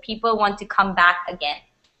visits. So people want to come back again.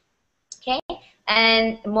 Okay?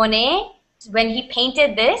 And Monet, when he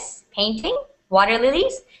painted this painting, Water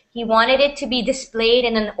Lilies, he wanted it to be displayed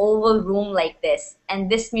in an oval room like this. And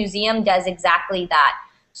this museum does exactly that.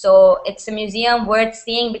 So it's a museum worth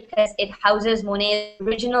seeing because it houses Monet's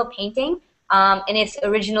original painting in its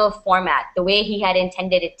original format, the way he had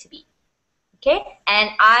intended it to be. Okay? And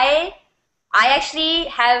I actually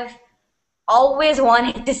have always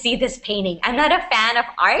wanted to see this painting. I'm not a fan of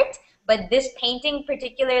art, but this painting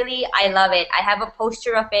particularly, I love it. I have a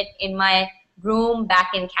poster of it in my room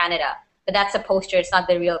back in Canada. But that's a poster, it's not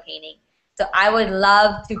the real painting. So I would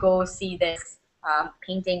love to go see this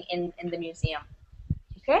painting in the museum.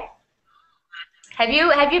 Okay? Have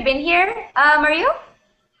you been here, Mario?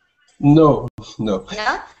 No, no.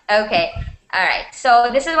 No? Okay. All right. So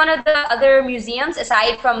this is one of the other museums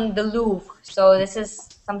aside from the Louvre. So this is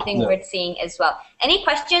something No. worth seeing as well. Any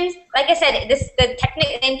questions? Like I said,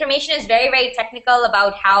 the information is very, very technical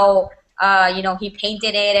about how he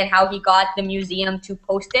painted it and how he got the museum to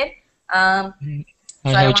post it. I So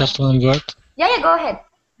have just one word. Yeah, go ahead.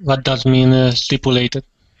 What does mean stipulated?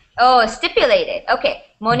 Oh, stipulated. Okay.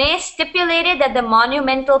 Monet stipulated that the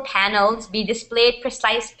monumental panels be displayed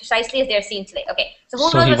precisely as they're seen today. Okay. So who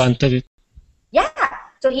So knows he what's- wanted it. Yeah.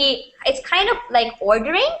 So it's kind of like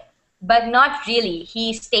ordering, but not really.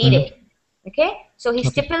 He stated. Okay. So he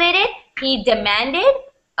stipulated, he demanded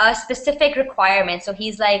a specific requirement. So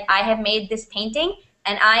he's like, I have made this painting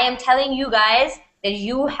and I am telling you guys that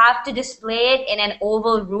you have to display it in an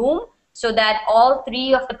oval room so that all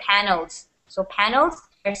three of the panels, so panels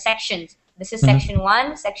are sections. This is section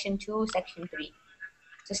 1, section 2, section 3.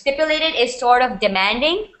 So stipulated is sort of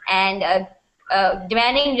demanding and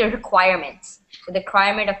demanding the requirements. So the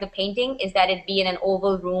requirement of the painting is that it be in an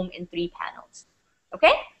oval room in 3 panels.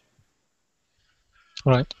 Okay?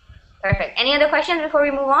 Right. Perfect. Any other questions before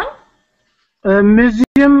we move on?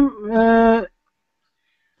 Museum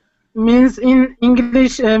means in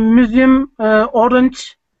English museum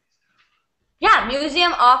orange. Yeah,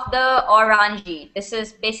 Museum of the Orangerie. This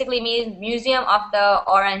is basically means Museum of the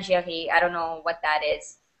Orangerie. I don't know what that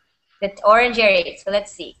is. The Orangerie. So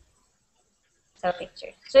let's see. So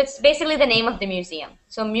picture. So it's basically the name of the museum.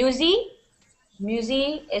 So Musée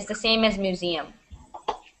is the same as museum.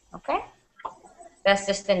 Okay? That's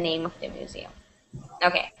just the name of the museum.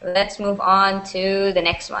 Okay, let's move on to the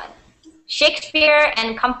next one. Shakespeare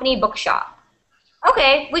and Company Bookshop.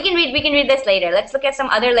 Okay, we can read this later. Let's look at some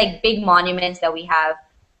other like big monuments that we have.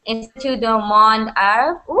 Institut du Monde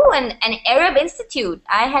Arabe. Ooh, an Arab institute.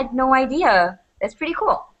 I had no idea. That's pretty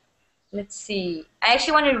cool. Let's see. I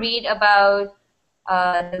actually want to read about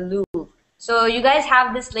the Louvre. So you guys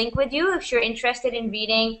have this link with you if you're interested in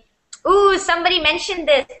reading. Ooh, somebody mentioned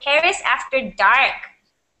this. Paris After Dark.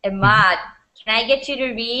 Ahmad, can I get you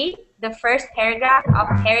to read the first paragraph of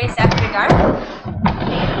Paris After Dark?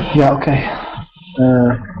 Yeah, okay.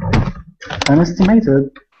 An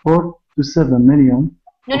estimated 4 to 7 million.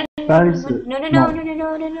 No.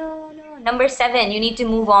 Number 7. You need to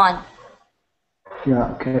move on.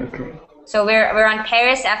 Yeah, okay. So we're on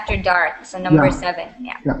Paris After Dark. So number 7.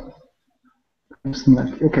 Yeah.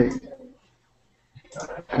 Okay.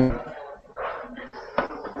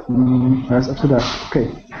 Paris After Dark. Okay.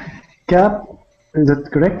 Cap, is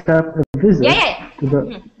that correct? Cap a visit to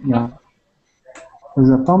the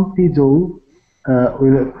the Pompidou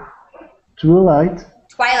with a Twilight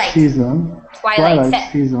season.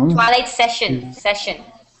 Twilight session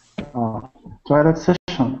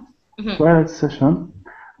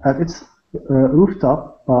at its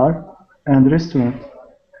rooftop bar and restaurant.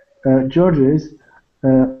 George's,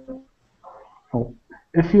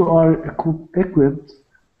 if you are equipped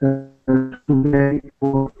to pay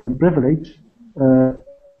for the privilege,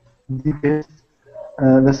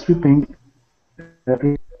 the sweeping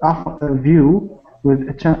view with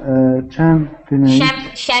a champagne.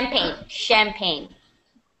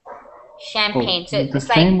 So the it's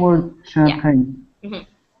same like word, champagne. Yeah.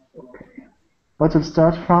 Okay. But it'll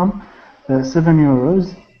start from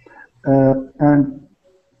 €7 and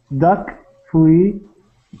duck foie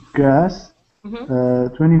grass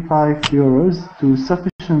 €25 to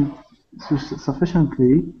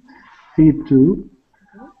sufficiently feed two.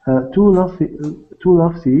 Too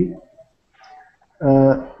lofty.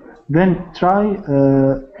 Then try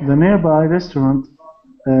the nearby restaurant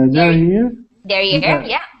Derriere.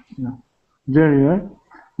 Derriere,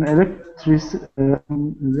 an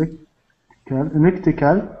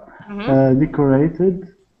electrical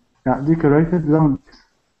decorated lounge.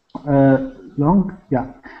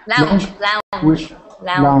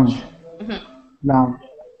 Lounge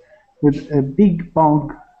with a big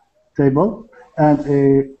bunk table and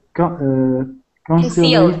a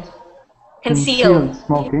concealed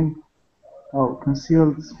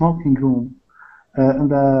smoking room and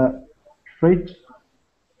the fringe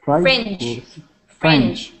of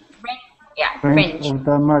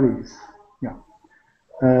the Marys.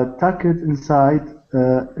 Tucked inside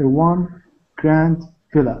a one grand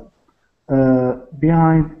villa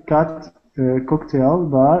behind Cat Cocktail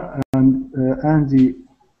Bar and Andy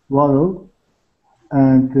Waddle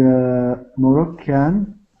and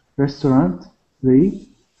Moroccan restaurant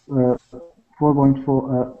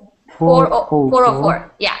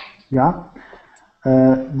 404.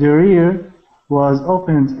 The rear was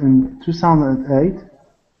opened in 2008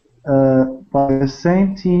 by the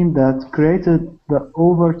same team that created the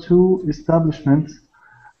over 2 establishments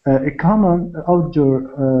a common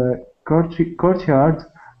outdoor courtyard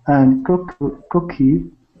and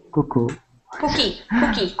Cookie.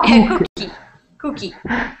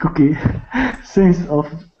 cookie sense of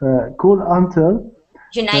cool until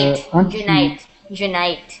Unite.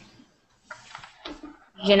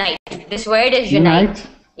 This word is unite.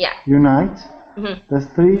 Yeah. Unite. There's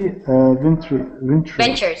three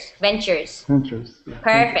ventures. Yeah.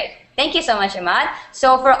 Perfect. Thank you so much, Ahmad.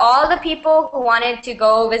 So for all the people who wanted to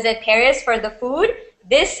go visit Paris for the food,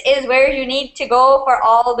 this is where you need to go for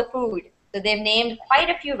all the food. So they've named quite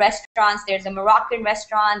a few restaurants. There's a Moroccan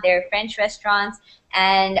restaurant, there are French restaurants,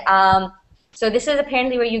 and so this is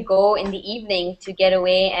apparently where you go in the evening to get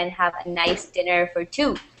away and have a nice dinner for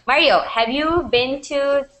two. Mario, have you been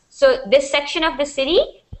to this section of the city?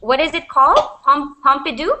 What is it called?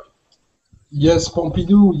 Pompidou? Yes,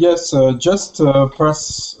 Pompidou. Yes, just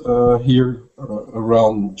pass here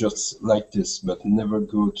around just like this, but never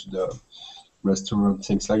go to the restaurant.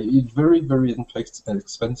 Things like it. Very, very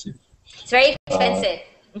expensive. It's very expensive.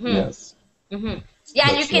 Yes. Yeah,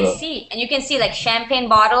 and you can see like champagne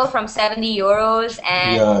bottle from 70 euros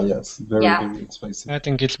and yes, very expensive. I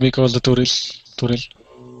think it's because the tourists.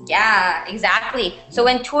 Yeah, exactly. So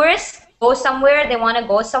when tourists go somewhere, they want to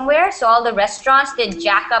go somewhere, so all the restaurants, they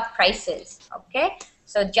jack up prices. Okay,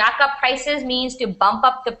 so jack up prices means to bump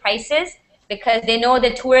up the prices because they know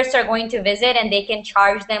the tourists are going to visit and they can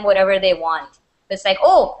charge them whatever they want. It's like,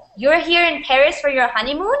 oh, you're here in Paris for your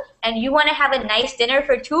honeymoon and you want to have a nice dinner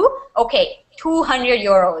for two? Okay, 200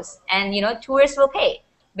 euros. And, tourists will pay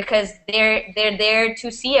because they're there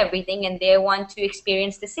to see everything and they want to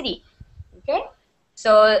experience the city. Okay?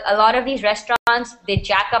 So a lot of these restaurants, they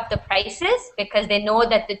jack up the prices because they know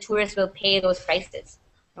that the tourists will pay those prices.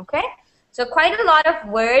 Okay? So quite a lot of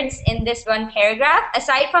words in this one paragraph.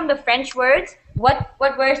 Aside from the French words, what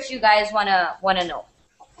words do you guys wanna know?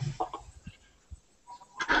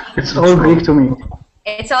 It's all Greek to me.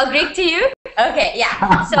 It's all Greek to you? Okay,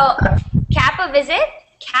 yeah. So Kappa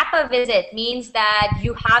visit means that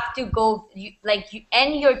you have to go, you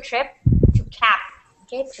end your trip to Cap.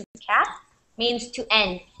 Okay, to Cap means to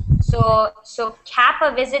end. So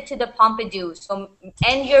Kappa visit to the Pompidou. So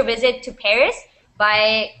end your visit to Paris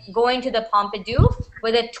by going to the Pompidou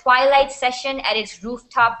with a twilight session at its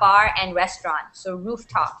rooftop bar and restaurant. So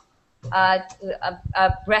rooftop. A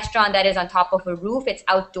restaurant that is on top of a roof, it's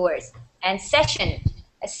outdoors. And session.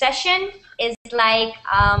 A session is like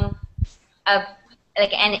an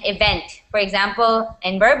event. For example,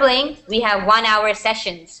 in Burbling, we have 1 hour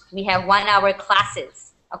sessions. We have 1 hour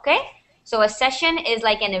classes. Okay? So a session is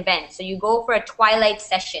like an event. So you go for a twilight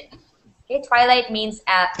session. Okay? Twilight means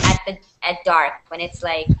at dark, when it's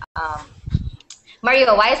like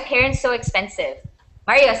Mario, why is Paris so expensive?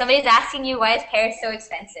 Mario, somebody's asking you, why is Paris so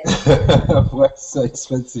expensive? Why it's so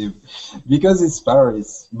expensive? Because it's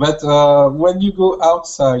Paris. But when you go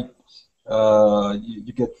outside,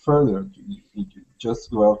 you get further. You just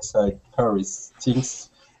go outside Paris, things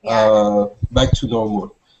back to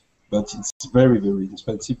normal. But it's very, very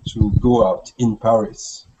expensive to go out in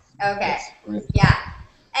Paris. Okay. Yeah.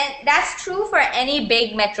 And that's true for any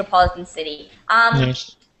big metropolitan city.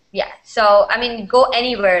 Yes. Yeah, so I mean, go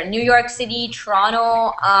anywhere. New York City,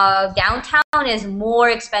 Toronto, downtown is more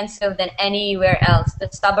expensive than anywhere else. The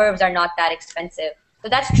suburbs are not that expensive. So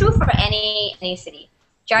that's true for any city.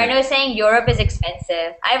 Jarno is saying Europe is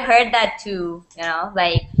expensive. I've heard that too,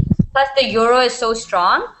 plus the euro is so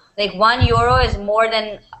strong. Like €1 is more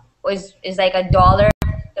than, is like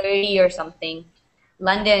 $1.30 or something.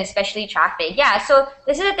 London, especially traffic. Yeah, so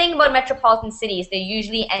this is the thing about metropolitan cities. They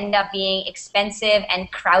usually end up being expensive and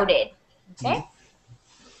crowded. Okay?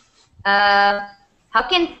 How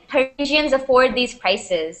can Parisians afford these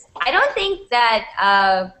prices? I don't think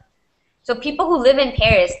that... so people who live in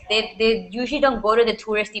Paris, they usually don't go to the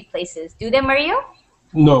touristy places. Do they, Mario?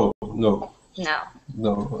 No. No.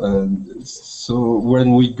 And so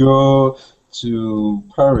when we go to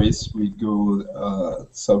Paris, we go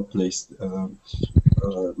someplace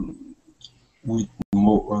with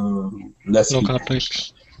more less local people.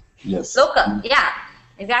 places. Yes. Local, yeah,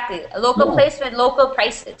 exactly. A local place with local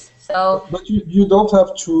prices. So. But you don't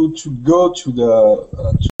have to go to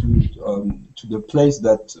the place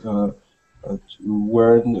that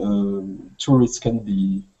where tourists can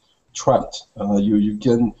be trapped. You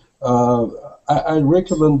can. I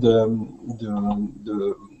recommend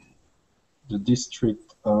the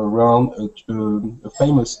district around a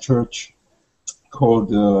famous church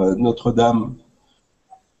called Notre Dame.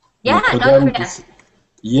 Yeah, Notre Dame. Yes.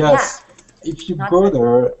 Yeah. If you go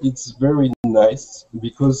there, it's very nice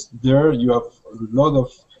because there you have a lot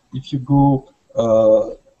of. If you go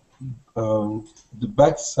the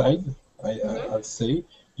back side, I'll say,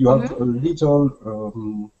 you have a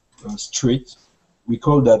little street. We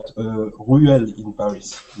call that ruelle in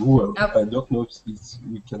Paris. Ruelle. I don't know if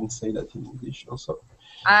we can say that in English also.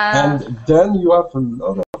 And then you have a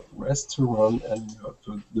lot of restaurants, and you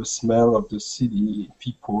have the smell of the city,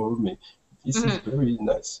 people. This is very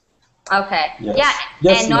nice. Okay. Yes. Yeah.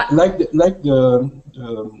 Yes, and not like the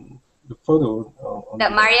photo on the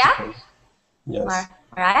the Maria. Yes.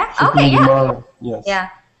 Maria. Shopping Okay. the Yeah. mall, yes. Yeah.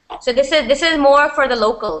 So this is more for the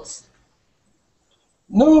locals.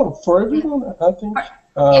 No, for everyone, I think.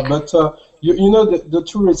 But you know the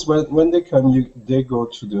tourists when they come, they go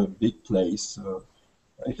to the big place,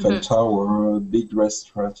 Eiffel Tower, big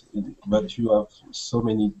restaurant. But you have so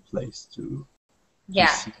many places to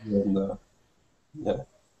see, and yeah.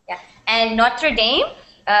 Yeah. And Notre Dame,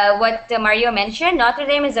 what Mario mentioned, Notre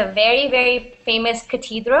Dame is a very, very famous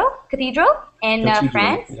cathedral in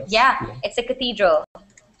France. Yes. Yeah, it's a cathedral.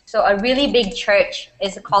 So a really big church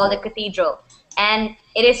is called a cathedral. And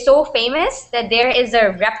it is so famous that there is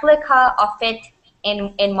a replica of it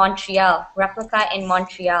in Montreal.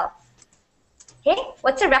 Okay,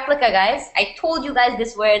 what's a replica, guys? I told you guys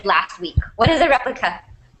this word last week. What is a replica?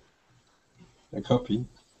 A copy.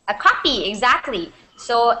 A copy, exactly.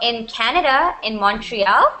 So in Canada, in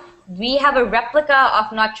Montreal, we have a replica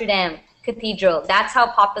of Notre Dame Cathedral. That's how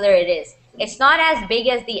popular it is. It's not as big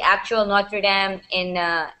as the actual Notre Dame in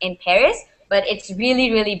Paris, but it's really,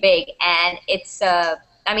 really big. And it's, I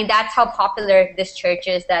mean, that's how popular this church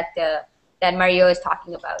is that Mario is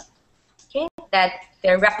talking about. Okay, that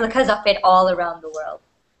there are replicas of it all around the world.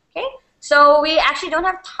 Okay. So we actually don't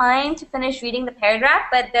have time to finish reading the paragraph,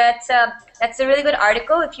 but that's a really good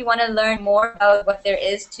article if you want to learn more about what there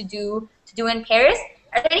is to do in Paris.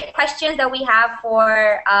 Are there any questions that we have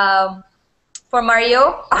for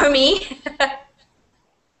Mario or me?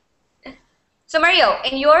 So Mario,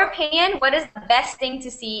 in your opinion, what is the best thing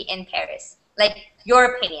to see in Paris? Like your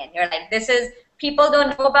opinion, you're like, this is, people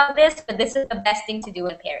don't know about this, but this is the best thing to do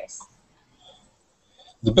in Paris.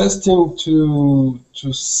 The best thing to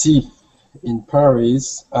see in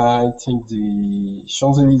Paris, I think the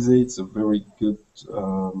Champs-Élysées is a very good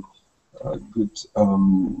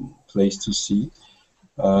place to see.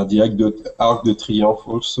 The Arc de Triomphe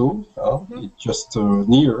also, it's just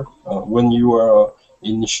near. When you are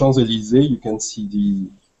in Champs-Élysées, you can see the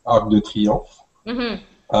Arc de Triomphe.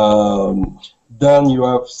 Then you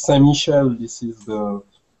have Saint-Michel. This is the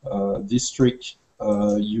district.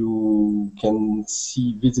 You can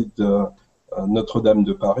visit the Notre-Dame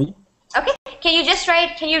de Paris. Okay, can you just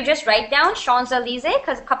write down Champs-Élysées,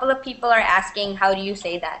 because a couple of people are asking how do you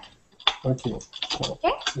say that. Okay.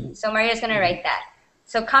 Okay, so Mario's gonna write that.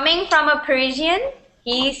 So coming from a Parisian,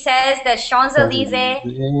 he says that Champs-Élysées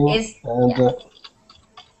is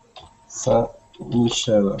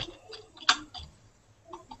Saint-Michel.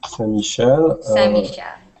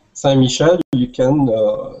 Saint-Michel, you can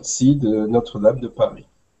see the Notre-Dame de Paris.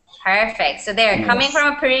 Perfect. So there, coming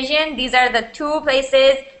from a Parisian, these are the two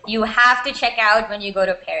places you have to check out when you go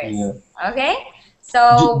to Paris. Yeah. Okay?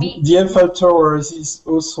 So the Eiffel Tower is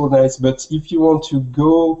also nice, but if you want to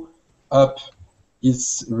go up,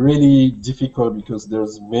 it's really difficult because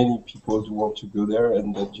there's many people who want to go there,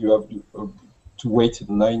 and that you have to wait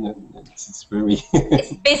in line, and it's very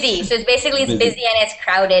it's busy. So it's basically busy and it's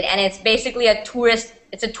crowded, and it's basically a tourist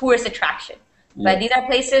attraction. But these are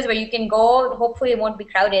places where you can go. Hopefully, it won't be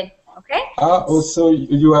crowded. Okay. Also,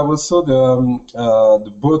 you have also the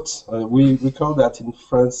boat. We call that in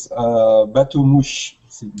France bateau mouche.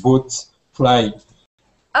 It's a boat fly.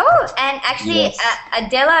 Oh, and actually,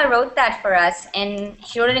 Adela wrote that for us, and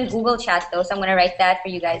she wrote it in Google Chat though. So I'm gonna write that for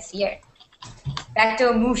you guys here.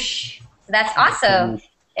 Bateau mouche. So that's awesome.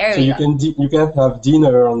 There we go. You can have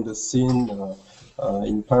dinner on the scene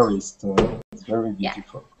in Paris. It's very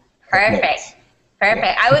beautiful. Perfect.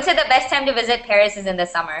 Perfect. I would say the best time to visit Paris is in the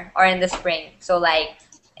summer or in the spring. So like,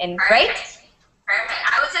 right? Perfect.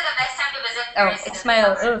 I would say the best time to visit Paris is in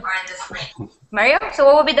the summer or in the spring. Mario, so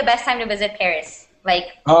what would be the best time to visit Paris?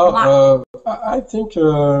 Like, I think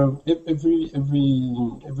every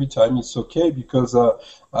time it's okay because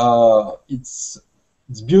it's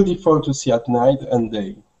beautiful to see at night and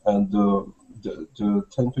day, and the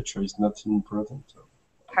temperature is not important.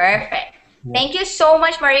 Perfect. Thank you so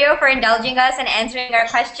much, Mario, for indulging us and answering our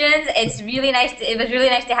questions. It's really nice. It was really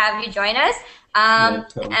nice to have you join us. And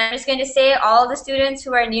I'm just going to say, all the students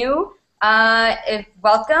who are new,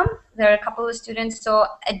 welcome. There are a couple of students. So,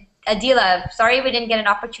 Adila, sorry we didn't get an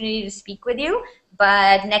opportunity to speak with you,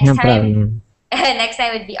 but next time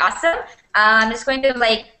would be awesome. I'm just going to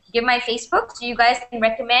give my Facebook so you guys can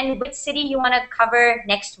recommend which city you want to cover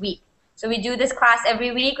next week. So we do this class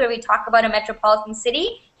every week where we talk about a metropolitan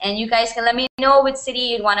city, and you guys can let me know which city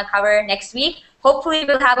you'd want to cover next week. Hopefully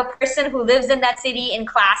we'll have a person who lives in that city in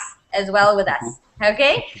class as well with us.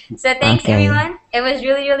 Okay? So thanks everyone. It was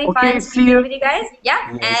really, really fun speaking with you guys. Yeah,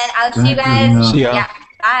 and I'll see you guys. See ya. Yeah,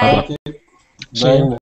 bye. Bye.